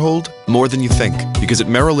future hold? More than you think. Because at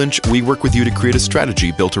Merrill Lynch, we work with you to create a strategy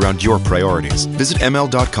built around your priorities. Visit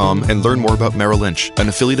ML.com and learn more about Merrill Lynch, an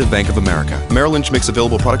affiliate of Bank of America. Merrill Lynch makes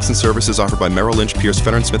available products and services offered by Merrill Lynch, Pierce,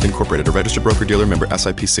 Fenner & Smith Incorporated, a registered broker-dealer member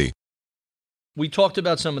SIPC. We talked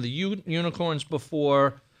about some of the unicorns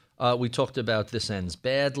before. We talked about this ends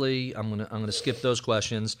badly. I'm gonna skip those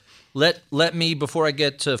questions. Let me, before I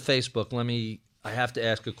get to Facebook, I have to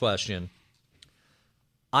ask a question.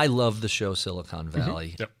 I love the show Silicon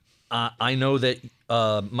Valley. Yep. I know that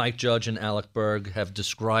Mike Judge and Alec Berg have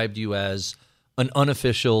described you as an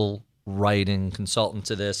unofficial writing consultant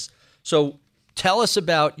to this. So tell us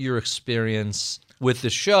about your experience with the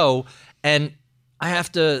show. And I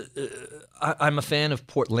have to, I'm a fan of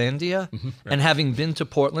Portlandia. And having been to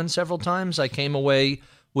Portland several times, I came away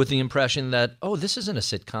with the impression that, oh, this isn't a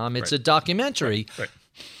sitcom, it's a documentary. Right.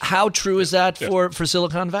 How true is that for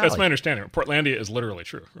Silicon Valley? That's my understanding. Portlandia is literally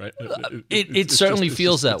true, right? It certainly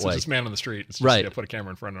feels that way. It's just man on the street. It's just, right. Put a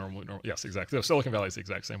camera in front of normal. Yes, exactly. So Silicon Valley is the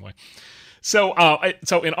exact same way. So,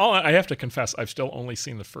 in all, I have to confess, I've still only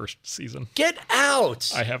seen the first season. Get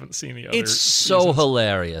out! I haven't seen the other. It's so seasons.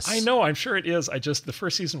 Hilarious. I know. I'm sure it is. The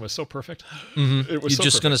first season was so perfect. It was You're so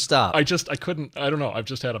just going to stop. I couldn't. I don't know. I've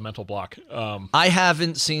just had a mental block. I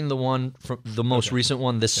haven't seen the one from the most recent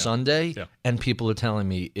one this Sunday, and people are telling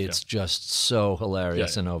me it's just so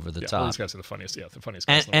hilarious and over the top. Well, these guys are the funniest. Yeah, the funniest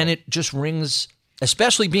guys. And it just rings,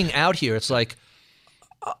 especially being out here. It's like,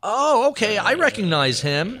 oh, okay, I recognize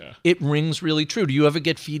him. Yeah. It rings really true. Do you ever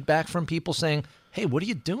get feedback from people saying, "Hey, what are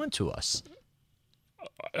you doing to us?"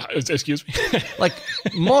 Excuse me. Like,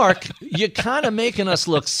 Mark, you're kind of making us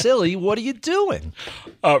look silly. What are you doing?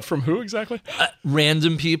 From who exactly?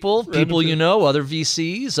 Random people, people you know, other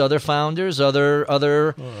VCs, other founders, other.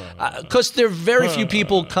 Because there are very few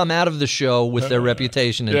people come out of the show with their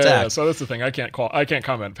reputation intact. Yeah, so that's the thing. I can't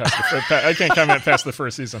comment past the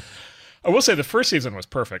first season. I will say the first season was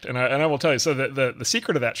perfect, and I will tell you. So the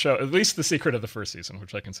secret of that show, at least the secret of the first season,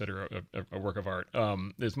 which I consider a work of art,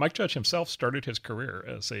 is Mike Judge himself started his career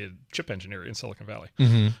as a chip engineer in Silicon Valley.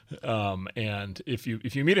 And if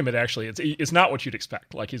you meet him, it's not what you'd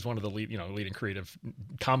expect. Like, he's one of the leading creative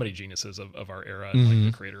comedy geniuses of our era, and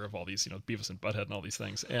like the creator of all these Beavis and Butthead and all these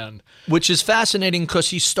things. And which is fascinating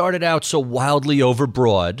because he started out so wildly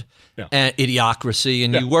overbroad, and Idiocracy,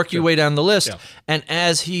 and you work your way down the list, and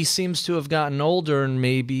as he seems to have gotten older and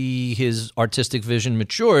maybe his artistic vision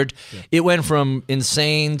matured, it went from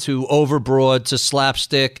insane to overbroad to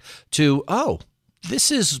slapstick to,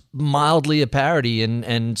 this is mildly a parody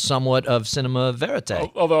and somewhat of cinema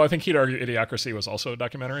verite. Although I think he'd argue Idiocracy was also a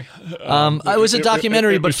documentary. It was a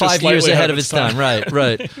documentary, but 5 years ahead of its time.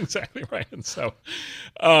 Right. Exactly right. And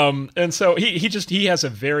so he has a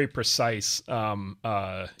very precise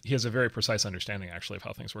understanding actually of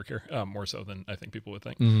how things work here, more so than I think people would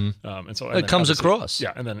think. And so it comes across.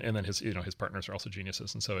 Yeah, and then his partners are also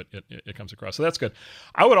geniuses, and so it comes across. So that's good.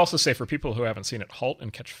 I would also say for people who haven't seen it, Halt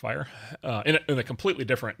and Catch Fire in a completely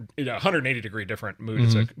different, 180-degree different mood.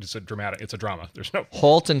 It's a drama. There's no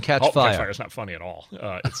Halt and Catch Fire. It's not funny at all.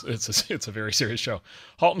 It's a very serious show.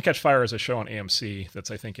 Halt and Catch Fire is a show on AMC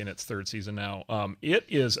that's I think in its third season now. It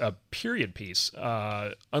is a period piece.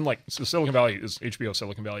 Unlike Silicon Valley is HBO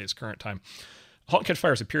Silicon Valley is current time. Halt and Catch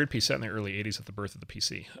Fire is a period piece set in the early 80s at the birth of the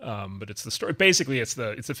PC. But it's the story. Basically, it's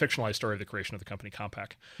the fictionalized story of the creation of the company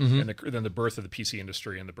Compaq, and then the birth of the PC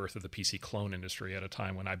industry and the birth of the PC clone industry at a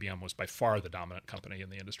time when IBM was by far the dominant company in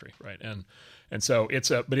the industry, right? And so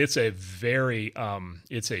it's a very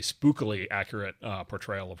it's a spookily accurate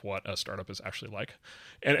portrayal of what a startup is actually like.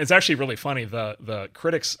 And it's actually really funny. The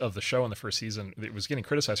critics of the show in the first season, it was getting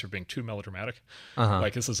criticized for being too melodramatic.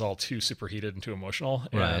 Like, this is all too superheated and too emotional.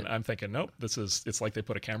 And I'm thinking, nope, it's like they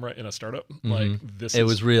put a camera in a startup. Like, it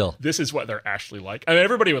was real. This is what they're actually like. I mean,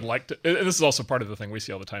 everybody would like to, and this is also part of the thing we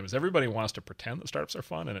see all the time, is everybody wants to pretend that startups are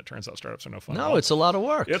fun, and it turns out startups are no fun. No, it's a lot of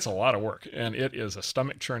work. It's a lot of work, and it is a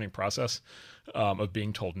stomach churning process of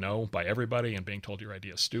being told no by everybody and being told your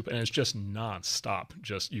idea is stupid, and it's just nonstop.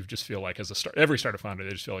 You just feel like every startup founder,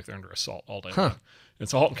 they just feel like they're under assault all day long. And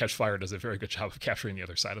so Halt and Catch Fire does a very good job of capturing the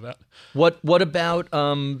other side of that. What about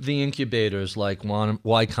the incubators like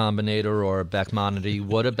Y Combinator or Backmonity?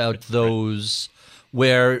 What about those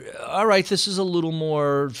where, all right, this is a little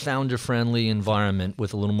more founder-friendly environment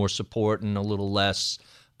with a little more support and a little less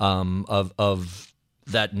of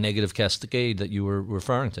that negative cascade that you were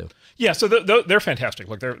referring to? Yeah, so they're fantastic.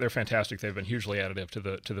 Look, they're fantastic. They've been hugely additive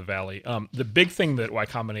to the Valley. The big thing that Y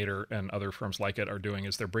Combinator and other firms like it are doing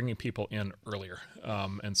is they're bringing people in earlier.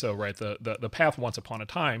 And so, right, the path once upon a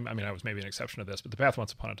time, I mean, I was maybe an exception to this, but the path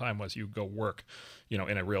once upon a time was you go work,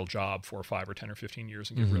 in a real job for 5 or 10 or 15 years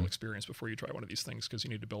and get real experience before you try one of these things, because you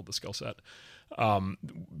need to build the skill set.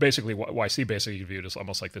 Basically, YC basically viewed as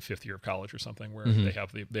almost like the 5th year of college or something, where they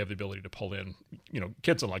have the ability to pull in,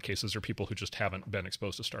 kids in a lot of cases are people who just haven't been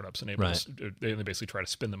exposed to startups, and they basically try to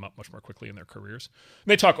spin them up much more quickly in their careers.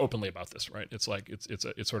 And they talk openly about this, right? It's like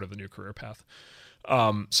it's sort of the new career path.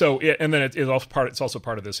 And then it's also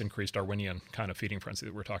part of this increased Darwinian kind of feeding frenzy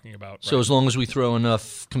that we're talking about. Right? So as long as we throw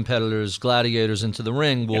enough competitors, gladiators into the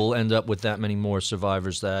ring, we'll end up with that many more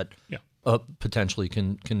survivors that potentially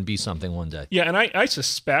can be something one day. Yeah, and I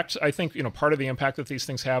think part of the impact that these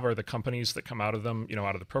things have are the companies that come out of them,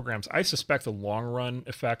 out of the programs. I suspect the long run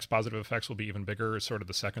effects, positive effects, will be even bigger as sort of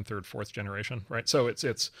the second, third, fourth generation, right? So it's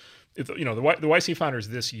the YC founders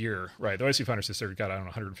this year, right? The YC founders this year got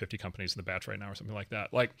 150 companies in the batch right now or something like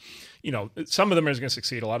that. Like, some of them are going to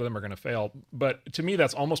succeed, a lot of them are going to fail. But to me,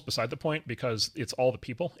 that's almost beside the point, because it's all the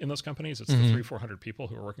people in those companies. It's the 300-400 people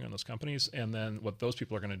who are working on those companies, and then what those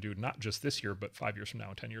people are going to do, not just this year, but 5 years from now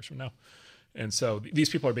and 10 years from now. And so these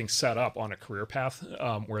people are being set up on a career path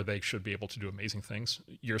where they should be able to do amazing things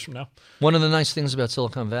years from now. One of the nice things about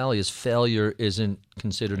Silicon Valley is failure isn't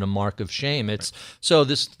considered a mark of shame. It's so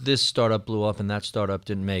this startup blew up and that startup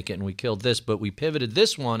didn't make it, and we killed this, but we pivoted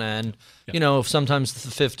this one, and sometimes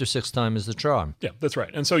the fifth or sixth time is the charm. Yeah, that's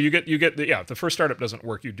right. And so you get if the first startup doesn't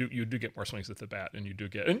work, you do get more swings at the bat, and you do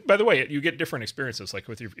get. And by the way, you get different experiences. Like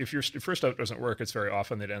if your first startup doesn't work, it's very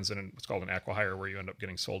often that ends in what's called an acqui-hire, where you end up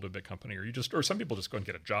getting sold to a big company, or some people just go and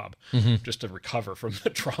get a job just to recover from the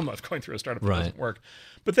trauma of going through a startup that doesn't work.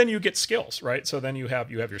 But then you get skills, right? So then you have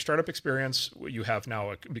your startup experience. You have now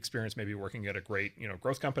an experience maybe working at a great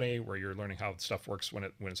growth company where you're learning how stuff works when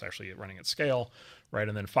it's actually running at scale, right?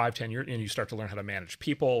 And then 5-10 years, and you start to learn how to manage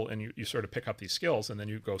people, and you sort of pick up these skills, and then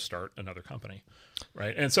you go start another company,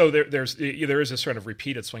 right? And so there is this sort of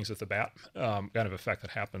repeated swings at the bat kind of effect that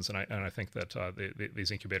happens, and I think that these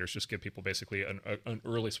incubators just give people basically an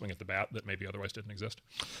early swing at the bat that maybe otherwise didn't exist.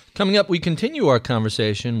 Coming up, we continue our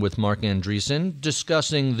conversation with Marc Andreessen,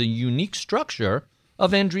 discussing the unique structure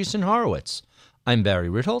of Andreessen Horowitz. I'm Barry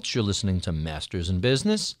Ritholtz. You're listening to Masters in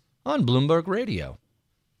Business on Bloomberg Radio.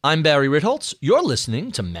 I'm Barry Ritholtz. You're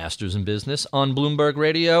listening to Masters in Business on Bloomberg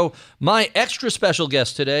Radio. My extra special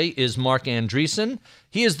guest today is Marc Andreessen.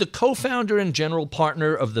 He is the co-founder and general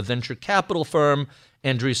partner of the venture capital firm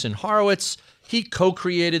Andreessen Horowitz. He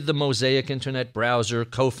co-created the Mosaic internet browser,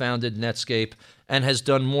 co-founded Netscape, and has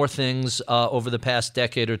done more things over the past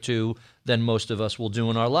decade or two than most of us will do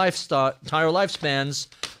in our entire lifespans.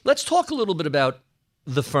 Let's talk a little bit about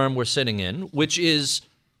the firm we're sitting in, which is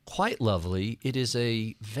quite lovely. It is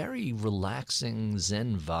a very relaxing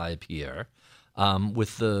Zen vibe here,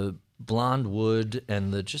 with the blonde wood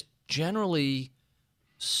and the just generally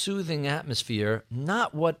soothing atmosphere.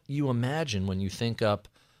 Not what you imagine when you think of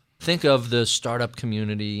the startup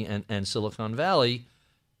community and Silicon Valley.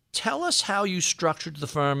 Tell us how you structured the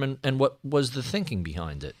firm and what was the thinking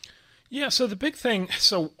behind it. Yeah, so the big thing,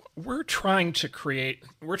 we're trying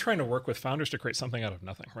to work with founders to create something out of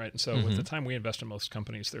nothing, right? And so with the time we invest in most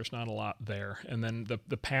companies, there's not a lot there. And then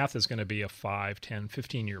the path is going to be a 5, 10,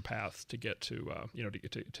 15-year path to get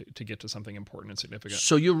to get to something important and significant.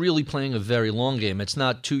 So you're really playing a very long game. It's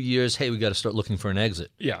not 2 years, hey, we got to start looking for an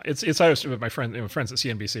exit. Yeah, I was with my friends at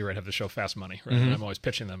CNBC, right, have the show Fast Money, right? And I'm always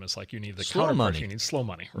pitching them, it's like you need the slow money. You need slow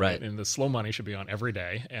money, right? And the slow money should be on every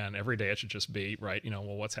day, and every day it should just be, right, well,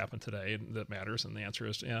 what's happened today that matters? And the answer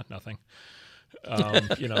is, nothing.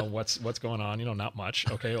 What's going on? Not much.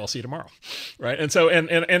 Okay, I'll see you tomorrow, right? And so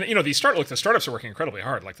the startups are working incredibly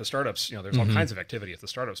hard. Like the startups, there's all kinds of activity at the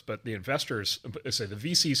startups, but the investors, say the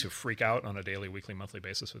VCs who freak out on a daily, weekly, monthly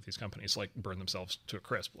basis with these companies, like burn themselves to a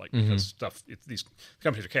crisp, like because these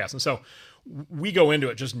companies are chaos. And so we go into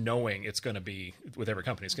it just knowing it's going to be, with every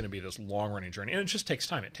company, it's going to be this long running journey, and it just takes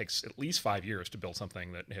time. It takes at least 5 years to build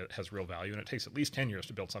something that has real value, and it takes at least 10 years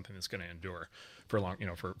to build something that's going to endure for long,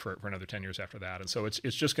 for another 10 years after that. And so it's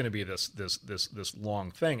just going to be this long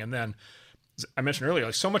thing. And then I mentioned earlier,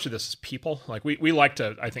 like so much of this is people. Like we like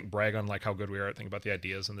to, I think, brag on like how good we are at thinking about the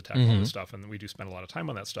ideas and the tech and stuff, and we do spend a lot of time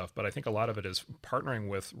on that stuff. But I think a lot of it is partnering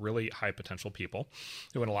with really high potential people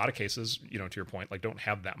who, in a lot of cases, to your point, like don't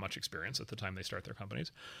have that much experience at the time they start their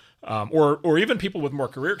companies, or even people with more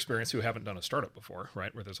career experience who haven't done a startup before,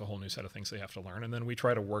 right? Where there's a whole new set of things they have to learn, and then we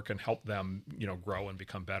try to work and help them, grow and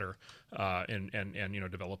become better, and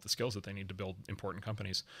develop the skills that they need to build important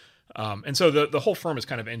companies. And so the whole firm is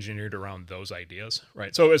kind of engineered around those ideas,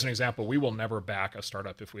 right? So as an example, we will never back a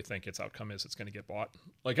startup if we think its outcome is it's going to get bought.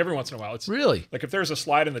 Like every once in a while, it's really like if there's a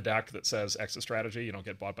slide in the deck that says exit strategy, you don't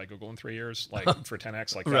get bought by Google in 3 years, like for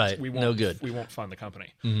 10x, like right. We won't, no good. We won't fund the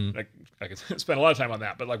company. Like I could spend a lot of time on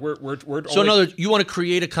that, but like we're so you want to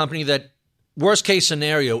create a company that worst case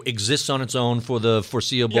scenario exists on its own for the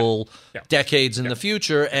foreseeable decades in the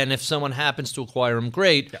future. And if someone happens to acquire them,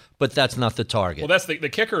 great, but that's not the target. Well, that's the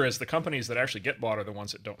kicker is the companies that actually get bought are the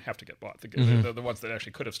ones that don't have to get bought. The ones that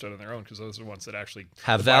actually could have stood on their own, because those are the ones that actually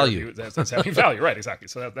have value. That's having value, right? Exactly.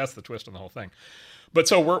 So that's the twist on the whole thing. But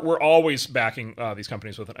so we're always backing these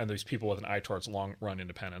companies and these people with an eye towards long run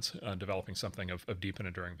independence, developing something of deep and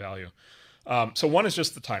enduring value. So one is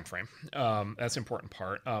just the time frame. That's an important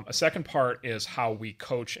part. A second part is how we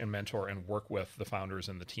coach and mentor and work with the founders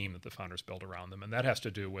and the team that the founders build around them, and that has to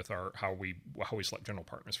do with how we select general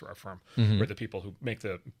partners for our firm, or the people who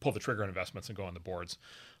pull the trigger on investments and go on the boards.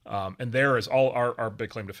 And there is all our big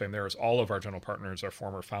claim to fame. There is all of our general partners are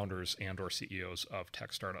former founders and or CEOs of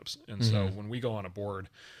tech startups, and so when we go on a board,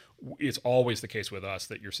 it's always the case with us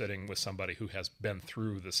that you're sitting with somebody who has been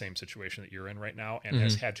through the same situation that you're in right now and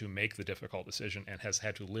has had to make the difficult decision and has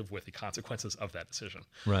had to live with the consequences of that decision.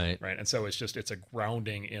 Right. And so it's a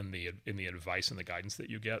grounding in the advice and the guidance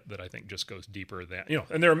that you get that I think just goes deeper than,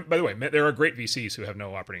 and there, by the way, there are great VCs who have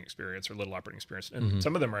no operating experience or little operating experience. And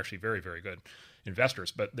some of them are actually very, very good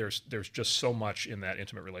investors, but there's just so much in that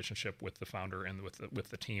intimate relationship with the founder and with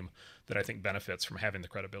the team that I think benefits from having the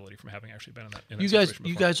credibility from having actually been in that situation before.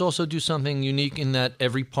 You guys also do something unique in that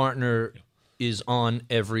every partner is on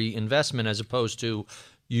every investment, as opposed to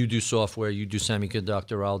you do software, you do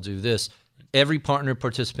semiconductor, I'll do this. Every partner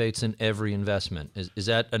participates in every investment. Is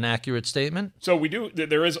that an accurate statement? So we do.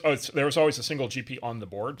 There is always a single GP on the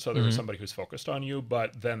board, so there is somebody who's focused on you.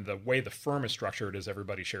 But then the way the firm is structured is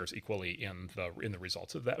everybody shares equally in the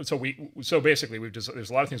results of that. So basically there's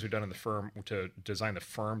a lot of things we've done in the firm to design the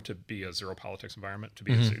firm to be a zero politics environment, to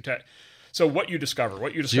be So what you discover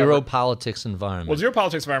zero politics environment. Well, zero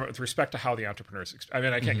politics environment with respect to how the entrepreneurs. I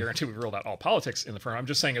mean, I can't guarantee we've ruled out all politics in the firm. I'm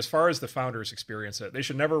just saying, as far as the founders experience it, they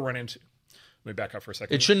should never run into. Let me back up for a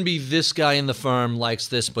second. It shouldn't be this guy in the firm likes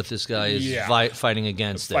this, but this guy is fighting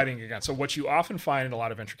against it. Fighting against. So what you often find in a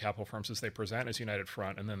lot of venture capital firms is they present as united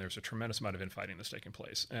front, and then there's a tremendous amount of infighting that's taking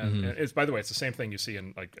place. And it's, by the way, it's the same thing you see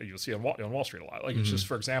on Wall Street a lot. Like it's just,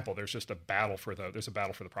 for example, there's a battle for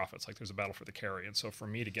the profits. Like there's a battle for the carry. And so for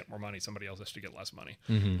me to get more money, somebody else has to get less money,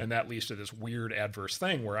 and that leads to this weird adverse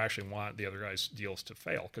thing where I actually want the other guy's deals to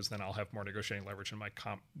fail because then I'll have more negotiating leverage in my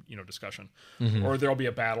discussion, or there'll be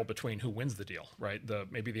a battle between who wins the deal, right?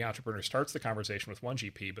 Maybe the entrepreneur starts the conversation with one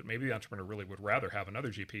GP, but maybe the entrepreneur really would rather have another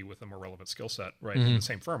GP with a more relevant skill set, right, in the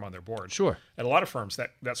same firm on their board. Sure. At a lot of firms,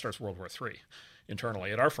 that starts World War III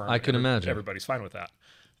internally. At our firm, I can imagine. Everybody's fine with that.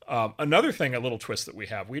 Another thing, a little twist that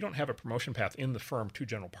we don't have a promotion path in the firm to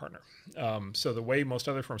general partner. So the way most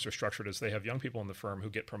other firms are structured is they have young people in the firm who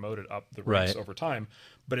get promoted up the ranks over time,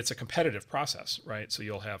 but it's a competitive process, right? So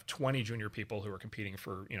you'll have 20 junior people who are competing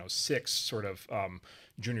for 6 sort of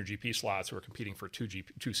junior GP slots who are competing for 2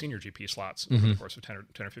 senior GP slots over the course of 10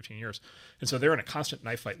 or 15 years. And so they're in a constant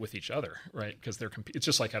knife fight with each other, right? Because it's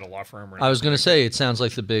just like at a law firm. I was going to say, it sounds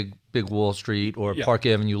like the big Wall Street or Park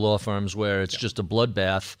Avenue law firms where it's just a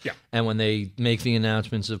bloodbath. Yeah. And when they make the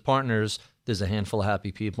announcements of partners, there's a handful of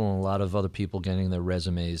happy people and a lot of other people getting their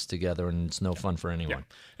resumes together, and it's no fun for anyone.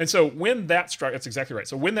 Yeah. And so when that's exactly right.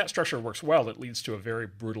 So when that structure works well, it leads to a very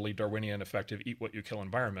brutally Darwinian effective eat what you kill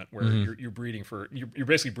environment where you're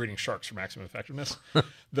basically breeding sharks for maximum effectiveness.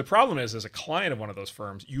 The problem is, as a client of one of those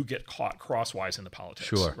firms, you get caught crosswise in the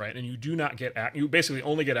politics, right? And you do not you basically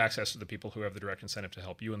only get access to the people who have the direct incentive to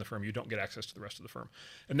help you in the firm. You don't get access to the rest of the firm.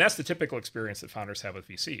 And that's the typical experience that founders have with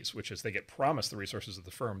VCs, which is they get promised the resources of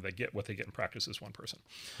the firm. They get what they get in practice is one person.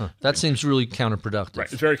 That seems really counterproductive.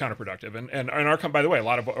 Right, it's very counterproductive. And our by the way, a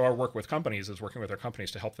lot of our work with companies is working with our companies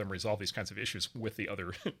to help them resolve these kinds of issues with the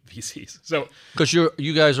other VCs. So because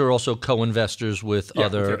you guys are also co-investors with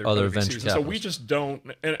other venture capitalists. So we just don't.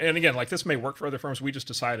 And again, like this may work for other firms. We just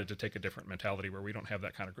decided to take a different mentality where we don't have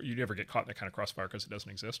that kind of. You never get caught in that kind of crossfire because it doesn't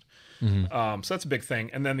exist. So that's a big thing.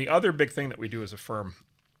 And then the other big thing that we do as a firm.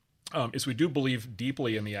 Is we do believe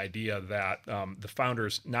deeply in the idea that the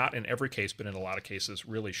founders, not in every case, but in a lot of cases,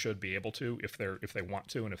 really should be able to, if they want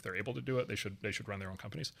to, and if they're able to do it, they should run their own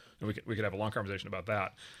companies. And we could have a long conversation about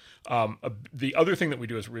that. The other thing that we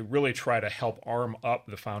do is we really try to help arm up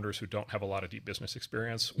the founders who don't have a lot of deep business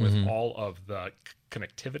experience with all of the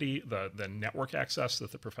connectivity, the network access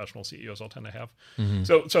that the professional CEOs all tend to have.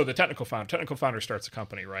 So the technical founder starts a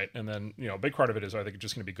company, right? And then a big part of it is, are they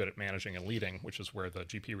just going to be good at managing and leading, which is where the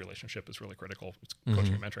GP relationship is really critical. It's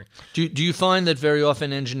coaching and mentoring. Do you find that very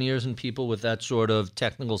often engineers and people with that sort of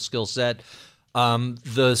technical skill set,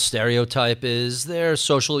 the stereotype is they're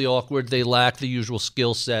socially awkward, they lack the usual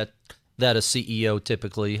skill set that a CEO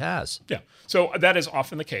typically has. Yeah. So that is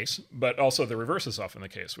often the case, but also the reverse is often the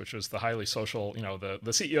case, which is the highly social,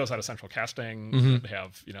 the CEOs out of central casting that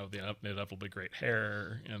have, the inevitably great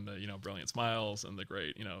hair and the, brilliant smiles and the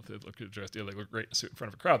great, they look great in a suit in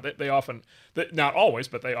front of a crowd. They often, not always,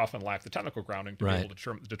 but they often lack the technical grounding to be able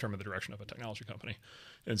to determine the direction of a technology company.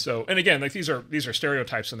 And so, and again, like these are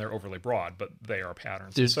stereotypes and they're overly broad, but they are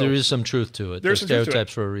patterns. There is some truth to it. There's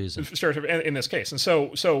stereotypes for a reason. Stereotype in this case. And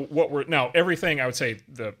so what we're now, everything, I would say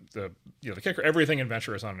the kicker, everything in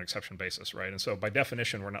venture is on an exception basis, right? And so by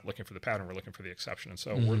definition, we're not looking for the pattern, we're looking for the exception. And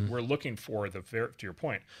so we're looking for to your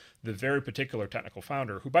point, the very particular technical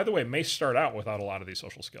founder who, by the way, may start out without a lot of these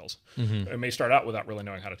social skills. It may start out without really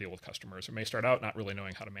knowing how to deal with customers, or may start out not really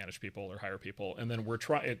knowing how to manage people or hire people. And then we're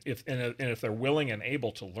trying, if they're willing and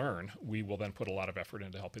able to learn, we will then put a lot of effort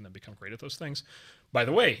into helping them become great at those things. By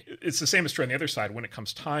the way, it's the same as true on the other side. When it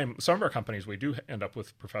comes time, some of our companies, we do end up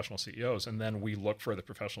with professional CEOs, and then we look for the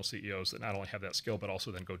professional CEOs that not only have that skill, but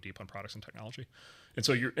also then go deep on products and technology. And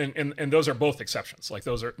so and those are both exceptions. Like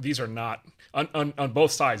these are not on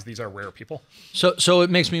both sides. These are rare people. So it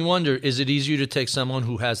makes me wonder: is it easier to take someone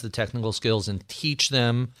who has the technical skills and teach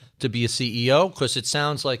them to be a CEO? Because it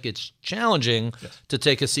sounds like it's challenging to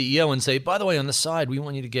take a CEO and say, by the way, on the side, we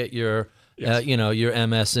want you to get your your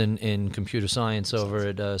MS in computer science over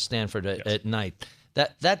at Stanford at night.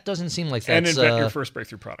 That doesn't seem like that's... And invent your first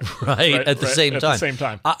breakthrough product. Right, at the same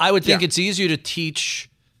time. I would think it's easier to teach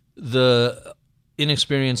the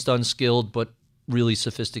inexperienced, unskilled, but really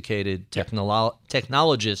sophisticated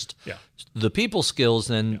technologist the people skills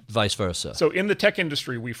than vice versa. So in the tech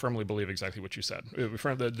industry, we firmly believe exactly what you said.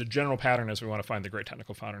 The general pattern is we want to find the great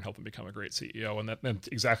technical founder and help them become a great CEO. And then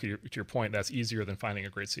exactly to your point, that's easier than finding a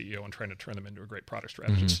great CEO and trying to turn them into a great product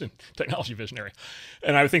strategist and technology visionary.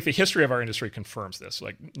 And I think the history of our industry confirms this.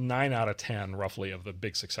 Like 9 out of 10, roughly, of the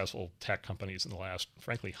big successful tech companies in the last,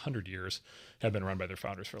 frankly, 100 years have been run by their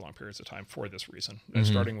founders for long periods of time for this reason. And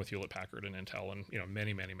starting with Hewlett-Packard and Intel and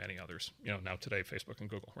many, many, many others. Now today, Facebook and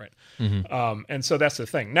Google, right? And so that's the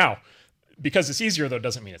thing. Now, because it's easier, though,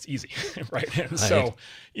 doesn't mean it's easy, right? And so,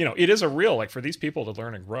 it is a real, like, for these people to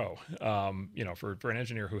learn and grow, for an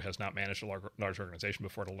engineer who has not managed a large organization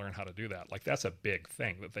before to learn how to do that, like, that's a big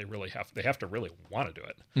thing that they have to really want to do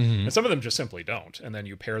it. And some of them just simply don't. And then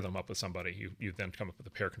you pair them up with somebody, you then come up with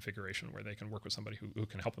a pair configuration where they can work with somebody who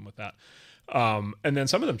can help them with that. And then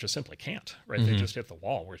some of them just simply can't, right? They just hit the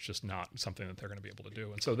wall where it's just not something that they're going to be able to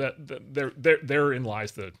do. And so therein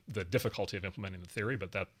lies the difficulty of implementing the theory,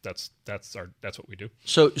 but that's what we do.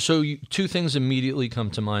 So two things immediately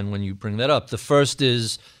come to mind when you bring that up. The first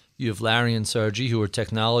is you have Larry and Sergey, who are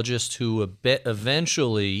technologists who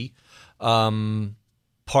eventually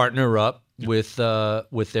partner up with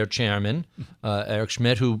their chairman, Eric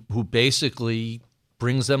Schmidt, who basically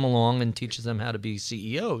brings them along and teaches them how to be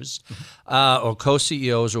CEOs or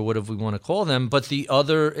co-CEOs or whatever we want to call them. But the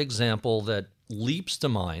other example that leaps to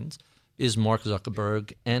mind is Mark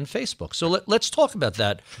Zuckerberg and Facebook. So let's talk about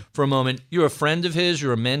that for a moment. You're a friend of his,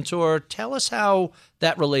 you're a mentor. Tell us how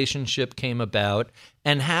that relationship came about,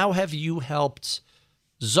 and how have you helped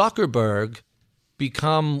Zuckerberg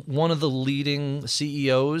become one of the leading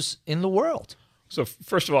CEOs in the world? So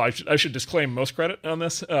first of all, I should disclaim most credit on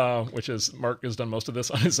this, which is Mark has done most of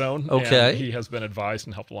this on his own. Okay, and he has been advised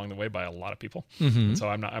and helped along the way by a lot of people. So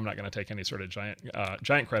I'm not going to take any sort of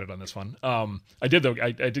giant credit on this one. I did though.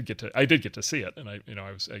 I did get to see it, and I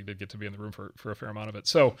did get to be in the room for a fair amount of it.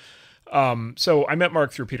 So I met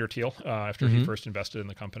Mark through Peter Thiel after he first invested in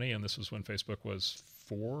the company, and this was when Facebook was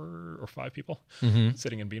 4 or 5 people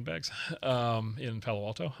sitting in beanbags in Palo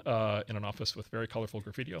Alto in an office with very colorful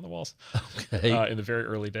graffiti on the walls in the very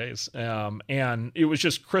early days. And it was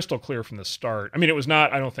just crystal clear from the start. I mean, it was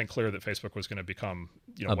not, I don't think, clear that Facebook was going to become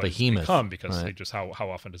a behemoth, because they just how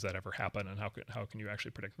often does that ever happen, and how can you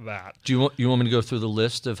actually predict that? Do you want me to go through the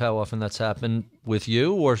list of how often that's happened with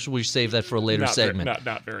you, or should we save that for a later segment?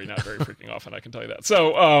 Not very freaking often, I can tell you that.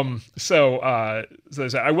 So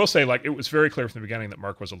I will say, like, it was very clear from the beginning that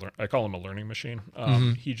Mark was I call him a learning machine.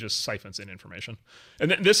 He just siphons in information,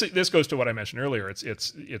 and this goes to what I mentioned earlier.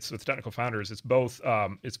 It's with technical founders. It's both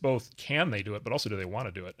can they do it, but also do they want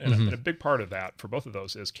to do it? And a big part of that for both of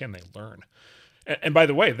those is, can they learn? And by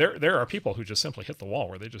the way, there are people who just simply hit the wall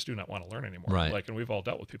where they just do not want to learn anymore. Right. Like, and we've all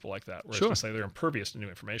dealt with people like that, where Sure. it's just like they're impervious to new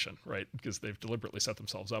information, right? Because they've deliberately set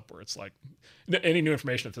themselves up where it's like any new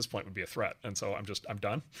information at this point would be a threat, and so I'm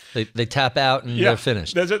done. They tap out and they're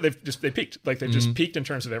finished. That's it. They peaked. Like they've just peaked in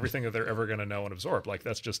terms of everything that they're ever going to know and absorb. Like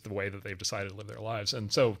that's just the way that they've decided to live their lives.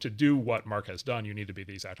 And so to do what Mark has done, you need to be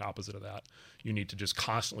the exact opposite of that. You need to just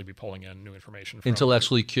constantly be pulling in new information. From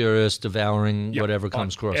Intellectually curious, devouring whatever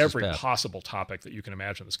comes across his every path. possible topic that you can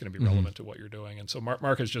imagine that's going to be relevant to what you're doing. And so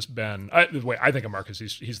Mark has just been the way I think of Mark is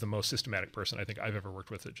he's the most systematic person I think I've ever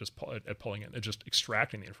worked with at pulling in, at just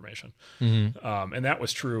extracting the information. And that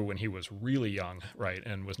was true when he was really young, right,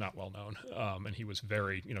 and was not well known. And he was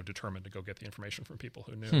very determined to go get the information from people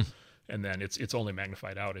who knew. And then it's only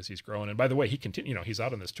magnified out as he's grown. And by the way, he's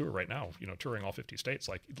out on this tour right now, touring all 50 states.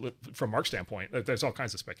 Like from Mark's standpoint, there's all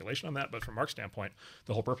kinds of speculation on that, but from Mark's standpoint,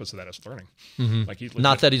 the whole purpose of that is learning. Like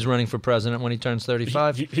Not that he's running for president when he turns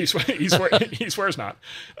 35. He swears not.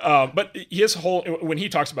 But his whole, when he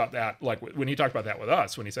talks about that, like when he talked about that with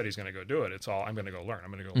us, when he said he's going to go do it, it's all, I'm going to go learn.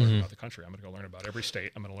 I'm going to go learn about the country. I'm going to go learn about every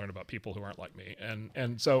state. I'm going to learn about people who aren't like me.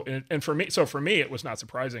 And for me, it was not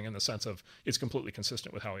surprising in the sense of it's completely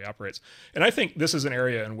consistent with how he operates. And I think this is an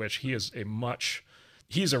area in which he's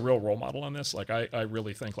a real role model on this. Like I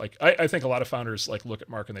really think I think a lot of founders like look at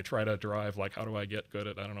Mark and they try to derive like, how do I get good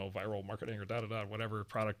at, I don't know, viral marketing or whatever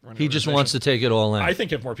product running. He just wants to take it all in. I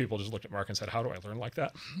think if more people just looked at Mark and said, how do I learn like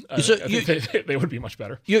that? So I think they would be much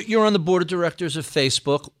better. You're on the board of directors of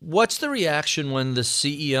Facebook. What's the reaction when the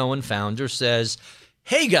CEO and founder says,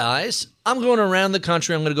 hey guys, I'm going around the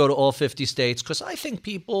country. I'm going to go to all 50 states because I think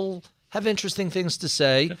people have interesting things to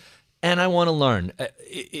say. And I want to learn.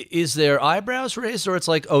 Is there eyebrows raised, or it's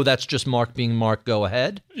like, oh, that's just Mark being Mark? Go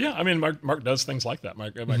ahead. Yeah, I mean, Mark does things like that.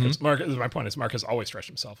 Mark, my point is, Mark has always stretched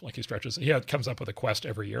himself. Like he stretches. He comes up with a quest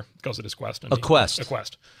every year. Goes at his quest. And A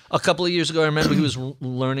quest. A couple of years ago, I remember he was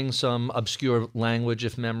learning some obscure language,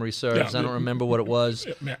 if memory serves. I don't remember what it was.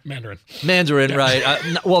 Mandarin. Mandarin,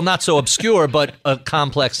 right? Well, not so obscure, but a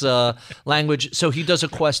complex language. So he does a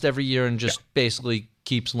quest every year and just basically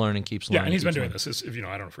keeps learning. Yeah, and he's been doing this, I don't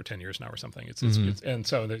know, for 10 years now or something. It's and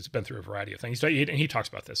so it's been through a variety of things. And he talks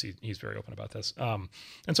about this. He's very open about this.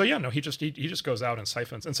 And so he just goes out and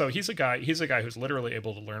siphons. And so he's a guy who's literally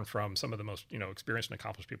able to learn from some of the most experienced and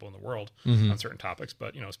accomplished people in the world on certain topics.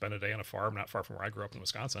 But spend a day on a farm not far from where I grew up in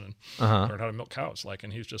Wisconsin and learn how to milk cows.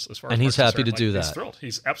 And he's just as far. And as he's happy to do that. He's thrilled.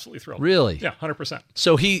 He's absolutely thrilled. Really? Yeah, 100%.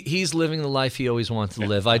 So he's living the life he always wanted to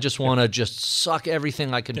live. I just want to just suck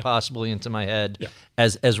everything I can possibly into my head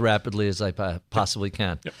as rapidly as I possibly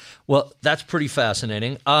can. Yep. Well, that's pretty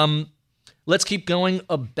fascinating. Let's keep going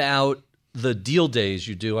about the deal days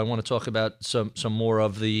you do. I want to talk about some more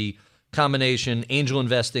of the combination angel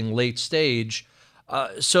investing late stage.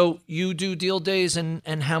 So you do deal days,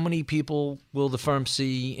 and how many people will the firm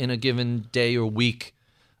see in a given day or week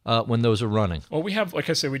when those are running? Well, we have, like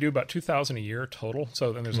I said, we do about 2,000 a year total.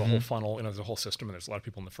 So then there's a whole funnel, there's a whole system, and there's a lot of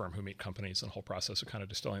people in the firm who meet companies and the whole process of kind of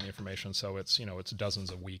distilling the information. So it's, it's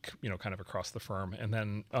dozens a week, kind of across the firm. And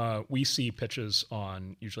then we see pitches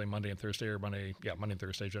on usually Monday and Thursday Monday and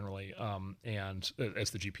Thursday generally, and as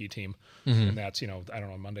the GP team. And that's, I don't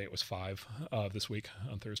know, on Monday it was 5 this week.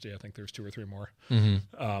 On Thursday, I think there's 2 or 3 more.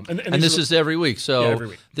 And this is every week. So every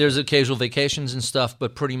week. There's occasional vacations and stuff,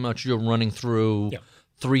 but pretty much you're running through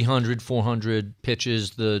 300, 400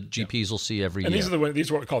 pitches the GPs will see every year. And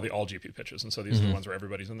these are what we call the all GP pitches. And so these are the ones where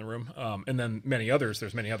everybody's in the room. And then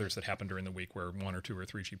there's many others that happen during the week where 1 or 2 or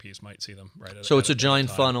 3 GPs might see them. Right. So it's a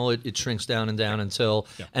giant funnel. It shrinks down and down until,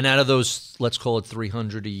 and out of those, let's call it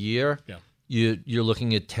 300 a year, you're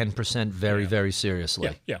looking at 10% very, very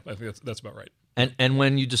seriously. Yeah, I think that's about right. And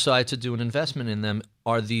when you decide to do an investment in them,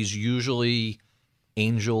 are these usually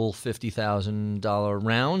angel $50,000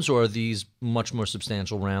 rounds, or are these much more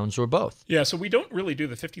substantial rounds, or both? Yeah, so we don't really do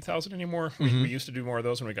the 50,000 anymore. We used to do more of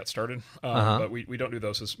those when we got started, but we don't do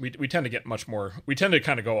those. We tend to get much more. We tend to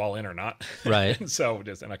kind of go all in or not. Right. So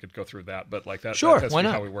and I could go through that, but like that. Sure, that's why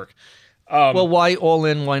not? How we work. Well, why all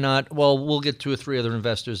in? Why not? Well, we'll get 2 or 3 other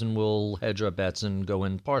investors, and we'll hedge our bets and go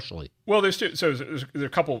in partially. Well, there's a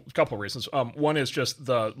couple reasons. One is just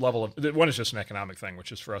the level of. One is just an economic thing,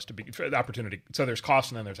 which is for us to be for the opportunity. So there's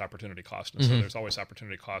cost, and then there's opportunity cost, and so there's always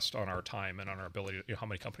opportunity cost on our time and on our ability. How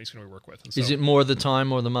many companies can we work with? And so, is it more the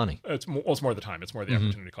time or the money? It's more the time. It's more the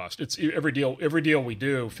opportunity cost. It's every deal we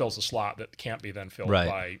do fills a slot that can't be then filled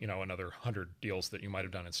by another 100 deals that you might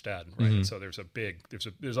have done instead. Right. And so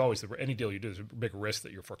there's always any deal you do, there's a big risk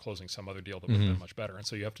that you're foreclosing some other deal that would have been much better. And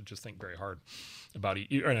so you have to just think very hard about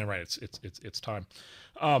it. And right, it's time.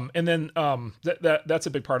 And then that's a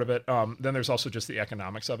big part of it. Then there's also just the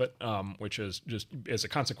economics of it, which is just as a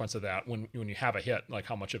consequence of that, when you have a hit, like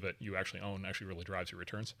how much of it you actually own actually really drives your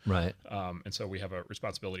returns. Right. And so we have a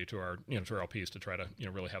responsibility to our LPs to try to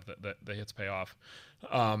really have the hits pay off.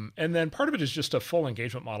 And then part of it is just a full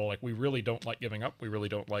engagement model. Like we really don't like giving up.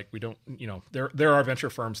 There are venture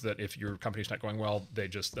firms that if your company's not going well,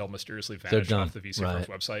 they'll mysteriously vanish off the VC firm's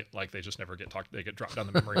website. Like they just never get talked. They get dropped down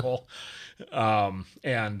the memory hole.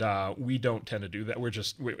 And we don't tend to do that.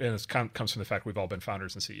 And it comes from the fact we've all been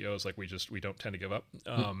founders and CEOs. Like we don't tend to give up.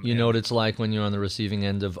 You know what it's like when you're on the receiving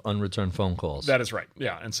end of unreturned phone calls. That is right.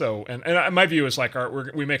 Yeah. And so, and my view is like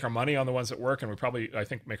we make our money on the ones that work, and we probably, I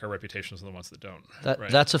think, make our reputations on the ones that don't.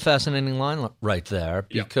 That's a fascinating line right there,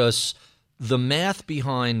 because the math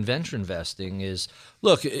behind venture investing is,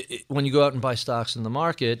 look, when you go out and buy stocks in the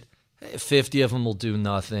market, 50 of them will do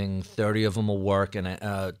nothing, 30 of them will work, and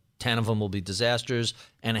 10 of them will be disasters,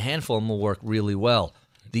 and a handful of them will work really well.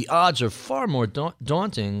 The odds are far more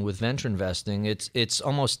daunting with venture investing. It's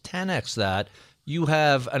almost 10x that. You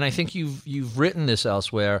have, and I think you've written this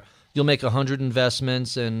elsewhere, you'll make 100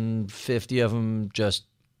 investments and 50 of them just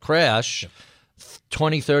crash.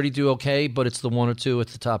 20, 30 do okay, but it's the one or two at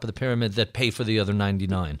the top of the pyramid that pay for the other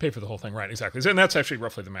 99. Pay for the whole thing, right? Exactly, and that's actually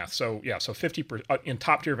roughly the math. So 50% in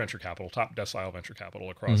top tier venture capital, top decile venture capital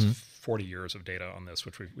across 40 years of data on this,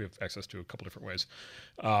 which we have access to a couple different ways.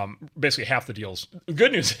 Basically, half the deals. The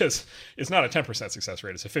good news is it's not a 10% success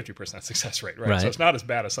rate; it's a 50% success rate, right? So it's not as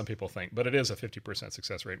bad as some people think, but it is a 50%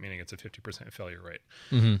 success rate, meaning it's a 50% failure rate.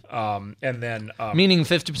 And then meaning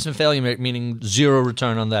 50% failure rate, meaning zero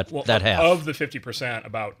return on that half of the 50%,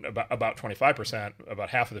 about 25%, about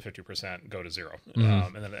half of the 50% go to zero,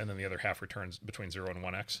 and then the other half returns between 0 and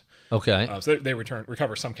 1x. Okay. So they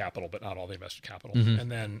recover some capital, but not all the invested capital.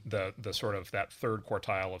 And then the sort of that third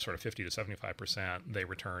quartile of sort of 50 to 75%, they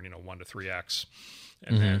return 1 to 3x.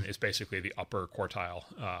 And then it's basically the upper quartile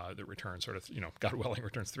that returns sort of, God willing,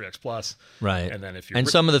 returns 3x plus. Right. And then if you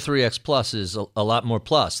some of the 3x plus is a lot more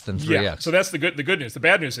plus than 3x. Yeah. So that's the good news. The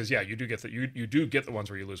bad news is, you do get you do get the ones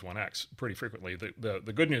where you lose 1x pretty frequently.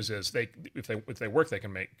 The good news is if they work, they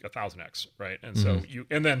can make 1,000x, right? And so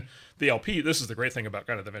and then the LP. This is the great thing about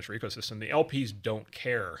kind of the venture ecosystem. The LPs don't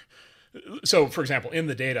care. So, for example, in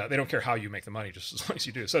the data, they don't care how you make the money, just as long as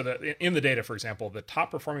you do. So, in the data, for example, the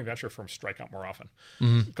top performing venture firms strike out more often.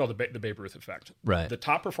 It's called the Babe Ruth effect. Right. The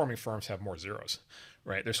top performing firms have more zeros.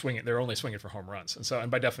 Right. They're only swinging for home runs. And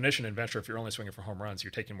by definition, in venture, if you're only swinging for home runs, you're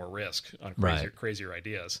taking more risk on crazier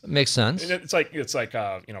ideas. Makes sense. And it's like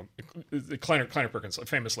Kleiner Perkins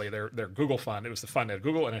famously, their Google fund. It was the fund at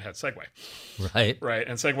Google, and it had Segway. Right. Right.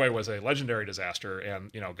 And Segway was a legendary disaster,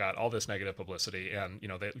 and got all this negative publicity. And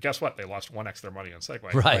guess what? They lost 1x their money on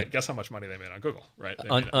Segway. Right. Guess how much money they made on Google. Right.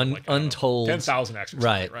 Untold 10,000x.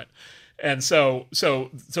 Right. And so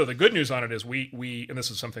the good news on it is we and this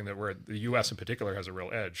is something that the U.S. in particular has a real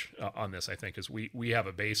edge on this. I think is we have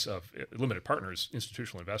a base of limited partners,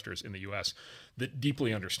 institutional investors in the U.S. that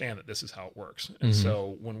deeply understand that this is how it works. And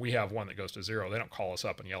so when we have one that goes to zero, they don't call us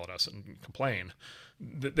up and yell at us and complain.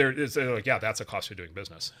 They're like, yeah, that's a cost of doing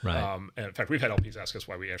business. Right. And in fact, we've had LPs ask us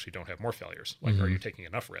why we actually don't have more failures. Like, are you taking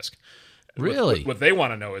enough risk? Really? What they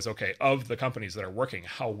want to know is, okay, of the companies that are working,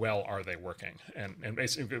 how well are they working? And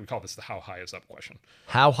basically, we call this the how high is up question.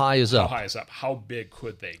 How high is up? How high is up? How big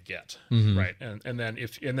could they get? Right? And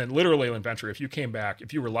then literally in venture, if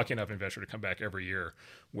you were lucky enough in venture to come back every year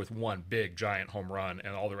with one big giant home run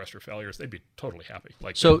and all the rest are failures, they'd be totally happy.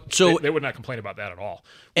 Like they would not complain about that at all.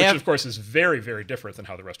 Which of course is very, very different than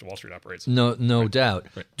how the rest of Wall Street operates. No doubt.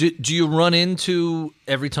 Right. Do you run into,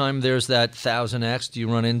 every time there's that 1000x, do you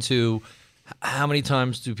run into, how many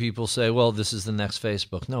times do people say, well, this is the next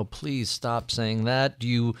Facebook? No, please stop saying that.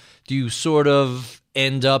 Do you sort of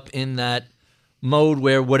end up in that mode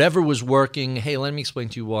where whatever was working, hey, let me explain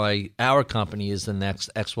to you why our company is the next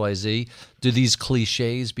XYZ? Do these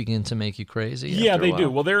cliches begin to make you crazy? Yeah, they do.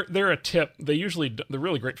 Well, they're a tip. They usually, the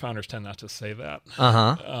really great founders tend not to say that.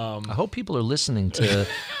 I hope people are listening to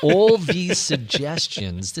all these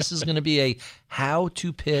suggestions. This is going to be a how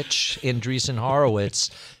to pitch Andreessen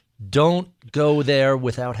Horowitz. Don't go there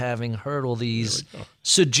without having heard all these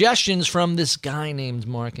suggestions from this guy named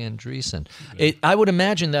Mark Andreessen. I would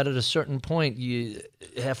imagine that at a certain point, you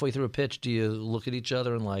halfway through a pitch, do you look at each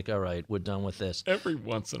other and like, all right, we're done with this? Every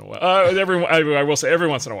once in a while, I will say every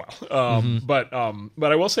once in a while. But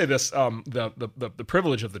I will say this: the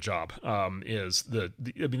privilege of the job is I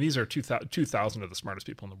mean, these are 2,000 of the smartest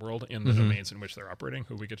people in the world in the domains in which they're operating,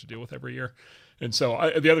 who we get to deal with every year. And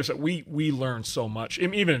so the other side, we learn so much.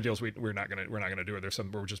 Even in deals we're not gonna do it. There's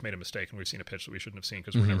some where we just made a mistake and we've seen a pitch that we shouldn't have seen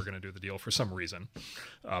because we're never going to do the deal for some reason.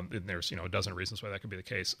 And there's a dozen reasons why that could be the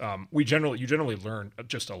case. You generally learn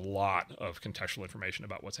just a lot of contextual information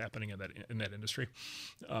about what's happening in that industry,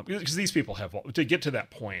 because these people have to get to that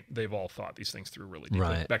point. They've all thought these things through really deeply.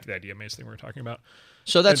 Right. Back to the idea maze thing we were talking about.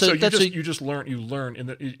 So you just learn,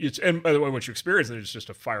 and by the way, what you experience is just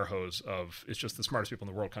a fire hose of, it's just the smartest people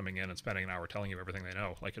in the world coming in and spending an hour telling you everything they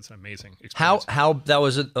know. Like, it's an amazing experience. How that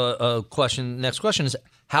was a question. Next question is,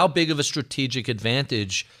 how big of a strategic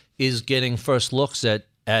advantage is getting first looks at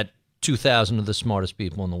 2,000 of the smartest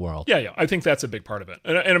people in the world? Yeah, I think that's a big part of it,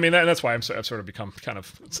 and I mean that's why I've sort of become kind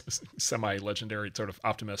of semi-legendary sort of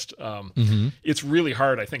optimist. It's really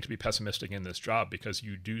hard, I think, to be pessimistic in this job because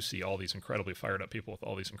you do see all these incredibly fired up people with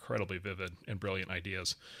all these incredibly vivid and brilliant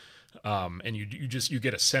ideas. And you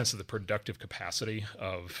get a sense of the productive capacity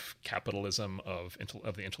of capitalism, of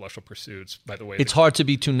the intellectual pursuits. By the way, it's hard to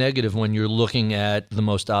be too negative when you're looking at the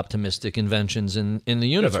most optimistic inventions in the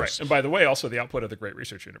universe. That's right. And by the way, also the output of the great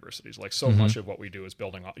research universities. Like, so much of what we do is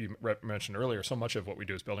building off. You mentioned earlier, so much of what we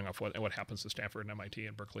do is building off what happens to Stanford and MIT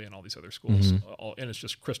and Berkeley and all these other schools. And it's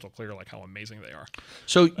just crystal clear, like, how amazing they are.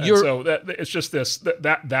 So it's just this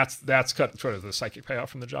that's cut sort of the psychic payoff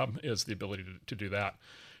from the job, is the ability to do that.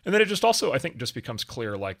 And then it just also, I think, just becomes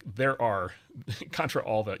clear, like, there are, contra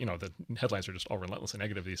all the headlines are just all relentlessly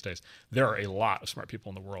negative these days. There are a lot of smart people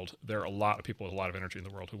in the world. There are a lot of people with a lot of energy in the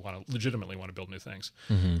world who legitimately want to build new things.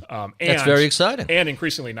 That's very exciting. And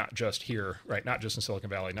increasingly not just here, right? Not just in Silicon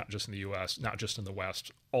Valley, not just in the U.S., not just in the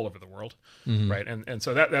West, all over the world, right? And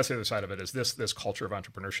so that's the other side of it, is this culture of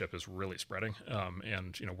entrepreneurship is really spreading.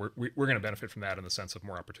 And we're going to benefit from that in the sense of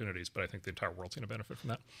more opportunities, but I think the entire world's going to benefit from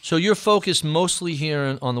that. So you're focused mostly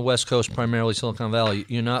here on the West Coast, primarily Silicon Valley.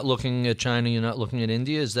 You're not looking at China, you're not looking at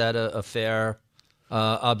India. Is that a fair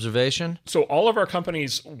observation? So all of our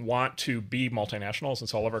companies want to be multinationals, and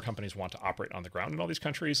so all of our companies want to operate on the ground in all these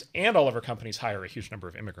countries, and all of our companies hire a huge number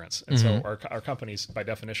of immigrants. And so our companies, by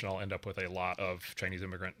definition, will end up with a lot of Chinese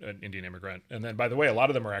immigrant, Indian immigrant. And then, by the way, a lot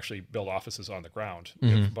of them are actually build offices on the ground.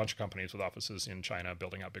 We have a bunch of companies with offices in China,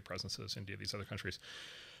 building out big presences, India, these other countries.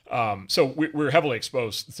 So we're heavily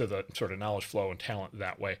exposed to the sort of knowledge flow and talent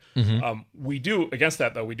that way. We do, against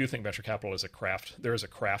that though, we do think venture capital is a craft. There is a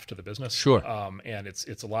craft to the business. Sure. And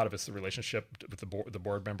it's a lot of it's the relationship with the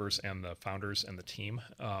board members and the founders and the team.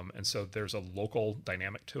 And so there's a local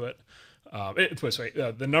dynamic to it.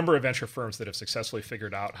 The number of venture firms that have successfully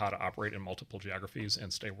figured out how to operate in multiple geographies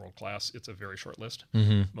and stay world class, it's a very short list.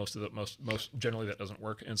 Most generally that doesn't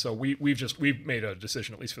work. And so we've made a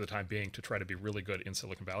decision, at least for the time being, to try to be really good in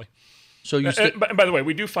Silicon Valley. So and by the way,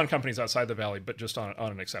 we do fund companies outside the Valley, but just on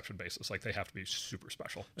an exception basis. Like, they have to be super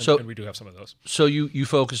special. And we do have some of those. So you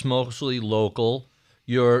focus mostly local.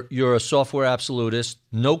 You're a software absolutist.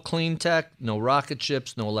 No clean tech, no rocket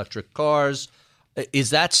ships, no electric cars. Is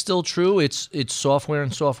that still true? It's software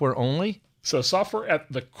and software only? So software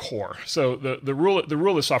at the core. So the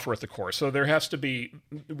rule is software at the core. So there has to be,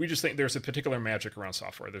 we just think there's a particular magic around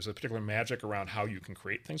software. There's a particular magic around how you can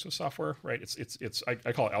create things with software, right?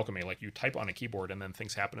 I call it alchemy. Like, you type on a keyboard and then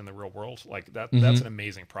things happen in the real world. Like that, that's an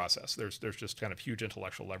amazing process. There's just kind of huge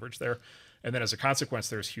intellectual leverage there. And then as a consequence,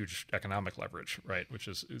 there's huge economic leverage, right? Which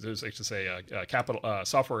is, there's like to say,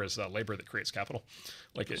 software is labor that creates capital.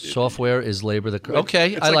 Like software is labor that.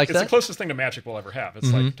 Okay, I like that. It's the closest thing to magic we'll ever have.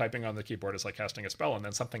 It's like typing on the keyboard is like casting a spell, and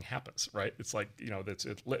then something happens, right? It's like the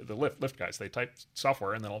Lyft guys. They type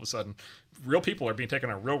software, and then all of a sudden, real people are being taken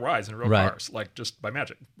on real rides in real cars, like just by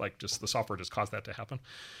magic. Like, just the software just caused that to happen.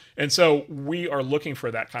 And so we are looking for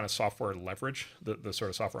that kind of software leverage, the sort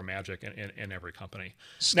of software magic in every company.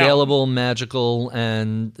 Scalable, magical,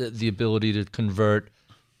 and the ability to convert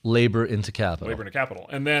labor into capital.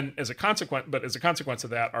 And then as a consequence of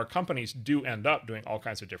that, our companies do end up doing all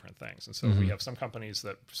kinds of different things. And so we have some companies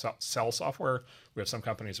that sell software. We have some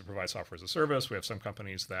companies that provide software as a service. We have some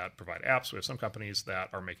companies that provide apps. We have some companies that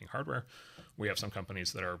are making hardware. We have some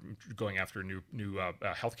companies that are going after new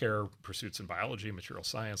healthcare pursuits in biology, material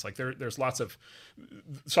science. Like, there's lots of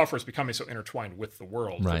software is becoming so intertwined with the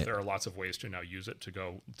world that there are lots of ways to now use it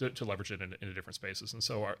to leverage it into different spaces. And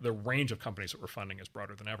so the range of companies that we're funding is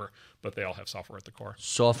broader than ever, but they all have software at the core.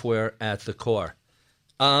 Software at the core.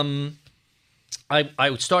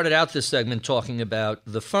 I started out this segment talking about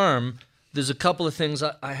the firm. There's a couple of things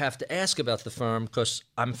I have to ask about the firm because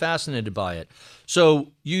I'm fascinated by it.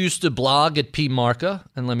 So you used to blog at PMarca,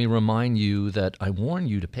 and let me remind you that I warned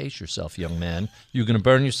you to pace yourself, young man. You're going to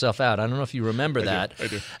burn yourself out. I don't know if you remember that. I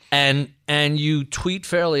do. And you tweet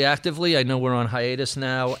fairly actively. I know we're on hiatus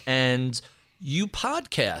now, and you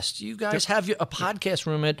podcast. You guys have a podcast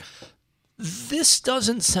room at. This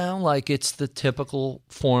doesn't sound like it's the typical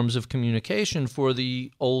forms of communication for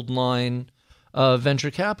the old line venture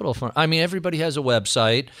capital firm. I mean, everybody has a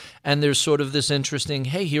website, and there's sort of this interesting,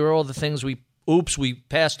 hey, here are all the things we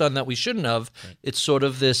passed on that we shouldn't have. Right. It's sort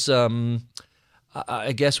of this,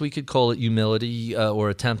 I guess we could call it humility or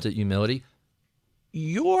attempt at humility.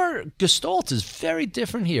 Your gestalt is very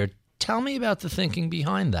different here. Tell me about the thinking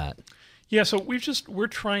behind that. Yeah, so we're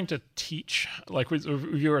trying to teach, like we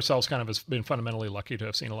view ourselves kind of as being fundamentally lucky to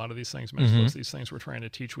have seen a lot of these things, most of these things we're trying to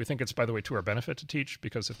teach. We think it's, by the way, to our benefit to teach,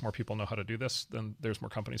 because if more people know how to do this, then there's more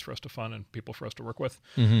companies for us to fund and people for us to work with.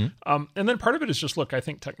 And then part of it is just, look, I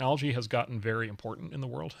think technology has gotten very important in the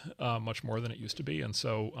world, much more than it used to be. And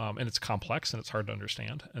so, and it's complex and it's hard to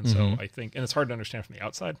understand. And so I think, and it's hard to understand from the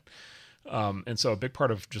outside. And so a big part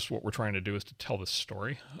of just what we're trying to do is to tell the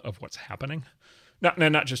story of what's happening.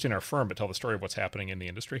 Not just in our firm, but tell the story of what's happening in the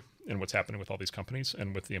industry and what's happening with all these companies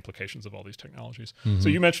and with the implications of all these technologies. So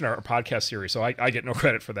you mentioned our podcast series, so I get no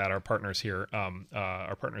credit for that. Our partners here,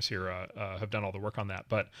 have done all the work on that,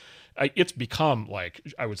 but it's become, like,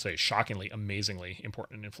 I would say, shockingly, amazingly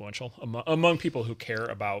important and influential among people who care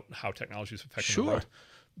about how technology is affecting the world.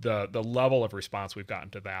 The level of response we've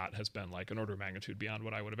gotten to that has been like an order of magnitude beyond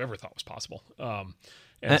what I would have ever thought was possible.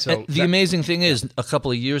 And so the amazing thing is, a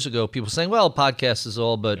couple of years ago, people were saying, well, podcast is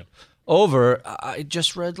all but over. I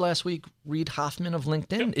just read last week, Reid Hoffman of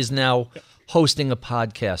LinkedIn is now hosting a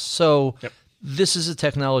podcast. So this is a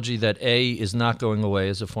technology that, A, is not going away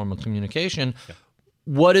as a form of communication.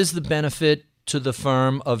 What is the benefit to the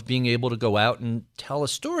firm of being able to go out and tell a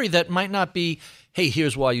story that might not be, hey,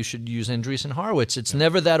 here's why you should use Andreessen Horowitz? It's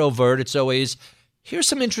never that overt. It's always, here's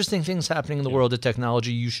some interesting things happening in the world of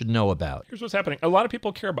technology you should know about. Here's what's happening. A lot of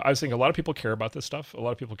people care about, I was thinking, a lot of people care about this stuff. A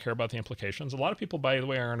lot of people care about the implications. A lot of people, by the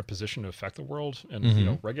way, are in a position to affect the world,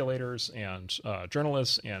 and regulators and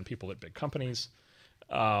journalists and people at big companies.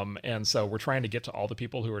 And so we're trying to get to all the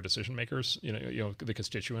people who are decision makers, you know, the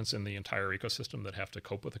constituents in the entire ecosystem that have to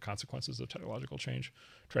cope with the consequences of technological change.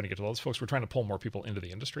 Trying to get to those folks. We're trying to pull more people into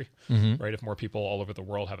the industry, right? If more people all over the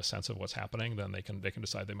world have a sense of what's happening, then they can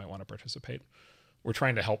decide they might want to participate. We're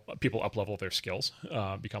trying to help people up-level their skills,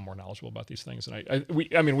 become more knowledgeable about these things. And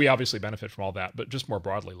we obviously benefit from all that, but just more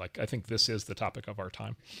broadly, like, I think this is the topic of our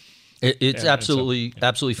time. It's absolutely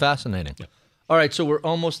fascinating. Yeah. All right, so we're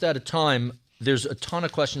almost out of time. There's a ton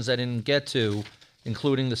of questions I didn't get to,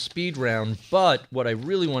 including the speed round, but what I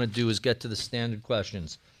really want to do is get to the standard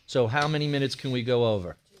questions. So how many minutes can we go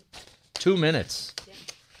over? 2 minutes.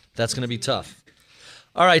 That's going to be tough.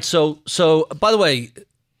 All right, so by the way,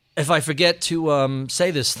 if I forget to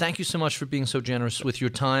say this, thank you so much for being so generous with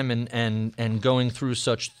your time and going through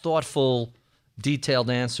such thoughtful,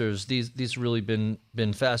 detailed answers. These really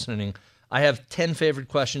been fascinating. I have 10 favorite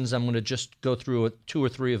questions. I'm going to just go through 2 or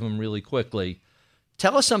 3 of them really quickly.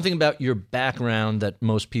 Tell us something about your background that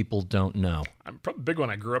most people don't know. I'm probably a big one.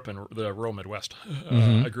 I grew up in the rural Midwest.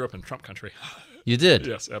 I grew up in Trump country. You did?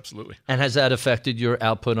 Yes, absolutely. And has that affected your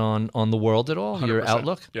output on the world at all? 100%. Your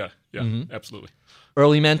outlook? Yeah, absolutely.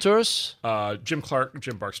 Early mentors? Jim Clark,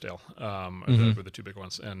 Jim Barksdale were the 2 big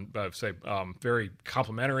ones. And I would say very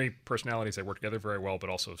complementary personalities. They work together very well, but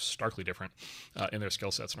also starkly different in their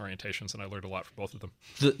skill sets and orientations. And I learned a lot from both of them.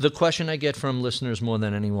 The question I get from listeners more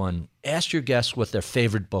than anyone, ask your guests what their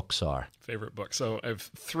favorite books are. Favorite book. So I have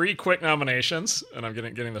 3 quick nominations, and I'm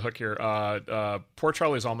getting the hook here. Poor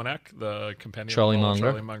Charlie's Almanac, the compendium of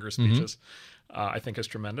Charlie Munger speeches. I think is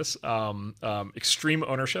tremendous. Extreme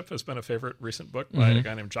Ownership has been a favorite recent book by a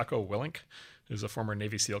guy named Jocko Willink, who's a former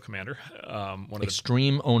Navy SEAL commander.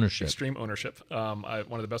 Extreme Ownership. Extreme Ownership. One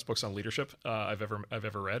of the best books on leadership I've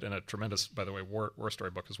ever read, and a tremendous, by the way, war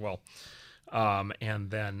story book as well. And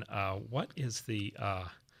then what is the...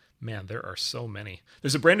 Man, there are so many.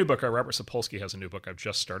 There's a brand new book. Robert Sapolsky has a new book I've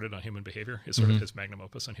just started on human behavior. It's sort of his magnum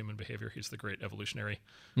opus on human behavior. He's the great evolutionary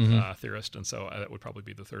theorist, and so that would probably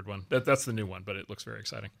be the third one. That's the new one, but it looks very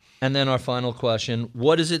exciting. And then our final question,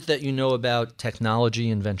 what is it that you know about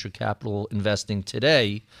technology and venture capital investing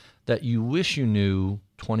today that you wish you knew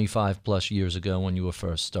 25 plus years ago when you were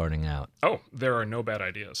first starting out? Oh, there are no bad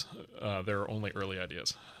ideas. There are only early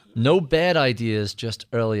ideas. No bad ideas, just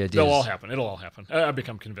early ideas. They'll all happen. It'll all happen. I've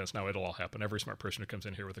become convinced now it'll all happen. Every smart person who comes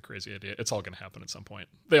in here with a crazy idea, it's all going to happen at some point.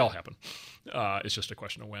 They all happen. It's just a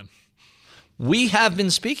question of when. We have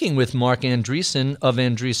been speaking with Marc Andreessen of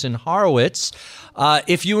Andreessen Horowitz.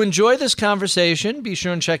 If you enjoy this conversation, be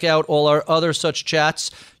sure and check out all our other such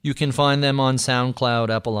chats. You can find them on SoundCloud,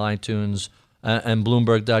 Apple iTunes, and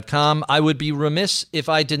Bloomberg.com. I would be remiss if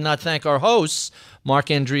I did not thank our hosts, Marc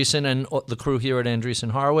Andreessen and the crew here at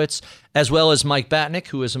Andreessen Horowitz, as well as Mike Batnick,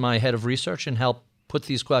 who is my head of research and helped put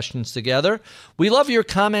these questions together. We love your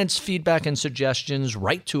comments, feedback, and suggestions.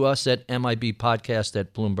 Write to us at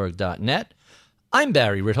mibpodcast@bloomberg.net. I'm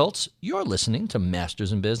Barry Ritholtz. You're listening to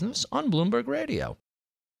Masters in Business on Bloomberg Radio.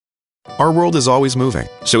 Our world is always moving.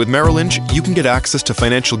 So with Merrill Lynch, you can get access to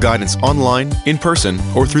financial guidance online, in person,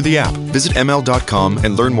 or through the app. Visit ml.com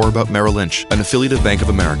and learn more about Merrill Lynch, an affiliate of Bank of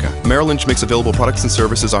America. Merrill Lynch makes available products and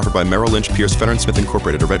services offered by Merrill Lynch, Pierce, Fenner & Smith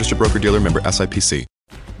Incorporated, a registered broker-dealer member SIPC.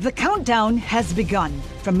 The countdown has begun.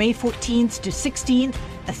 From May 14th to 16th,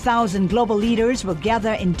 1,000 global leaders will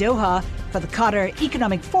gather in Doha for the Qatar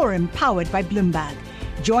Economic Forum powered by Bloomberg.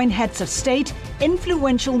 Join heads of state,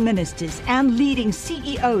 influential ministers, and leading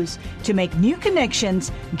CEOs to make new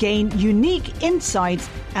connections, gain unique insights,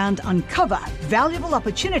 and uncover valuable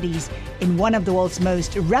opportunities in one of the world's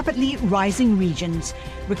most rapidly rising regions.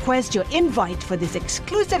 Request your invite for this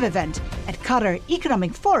exclusive event at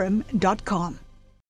QatarEconomicForum.com.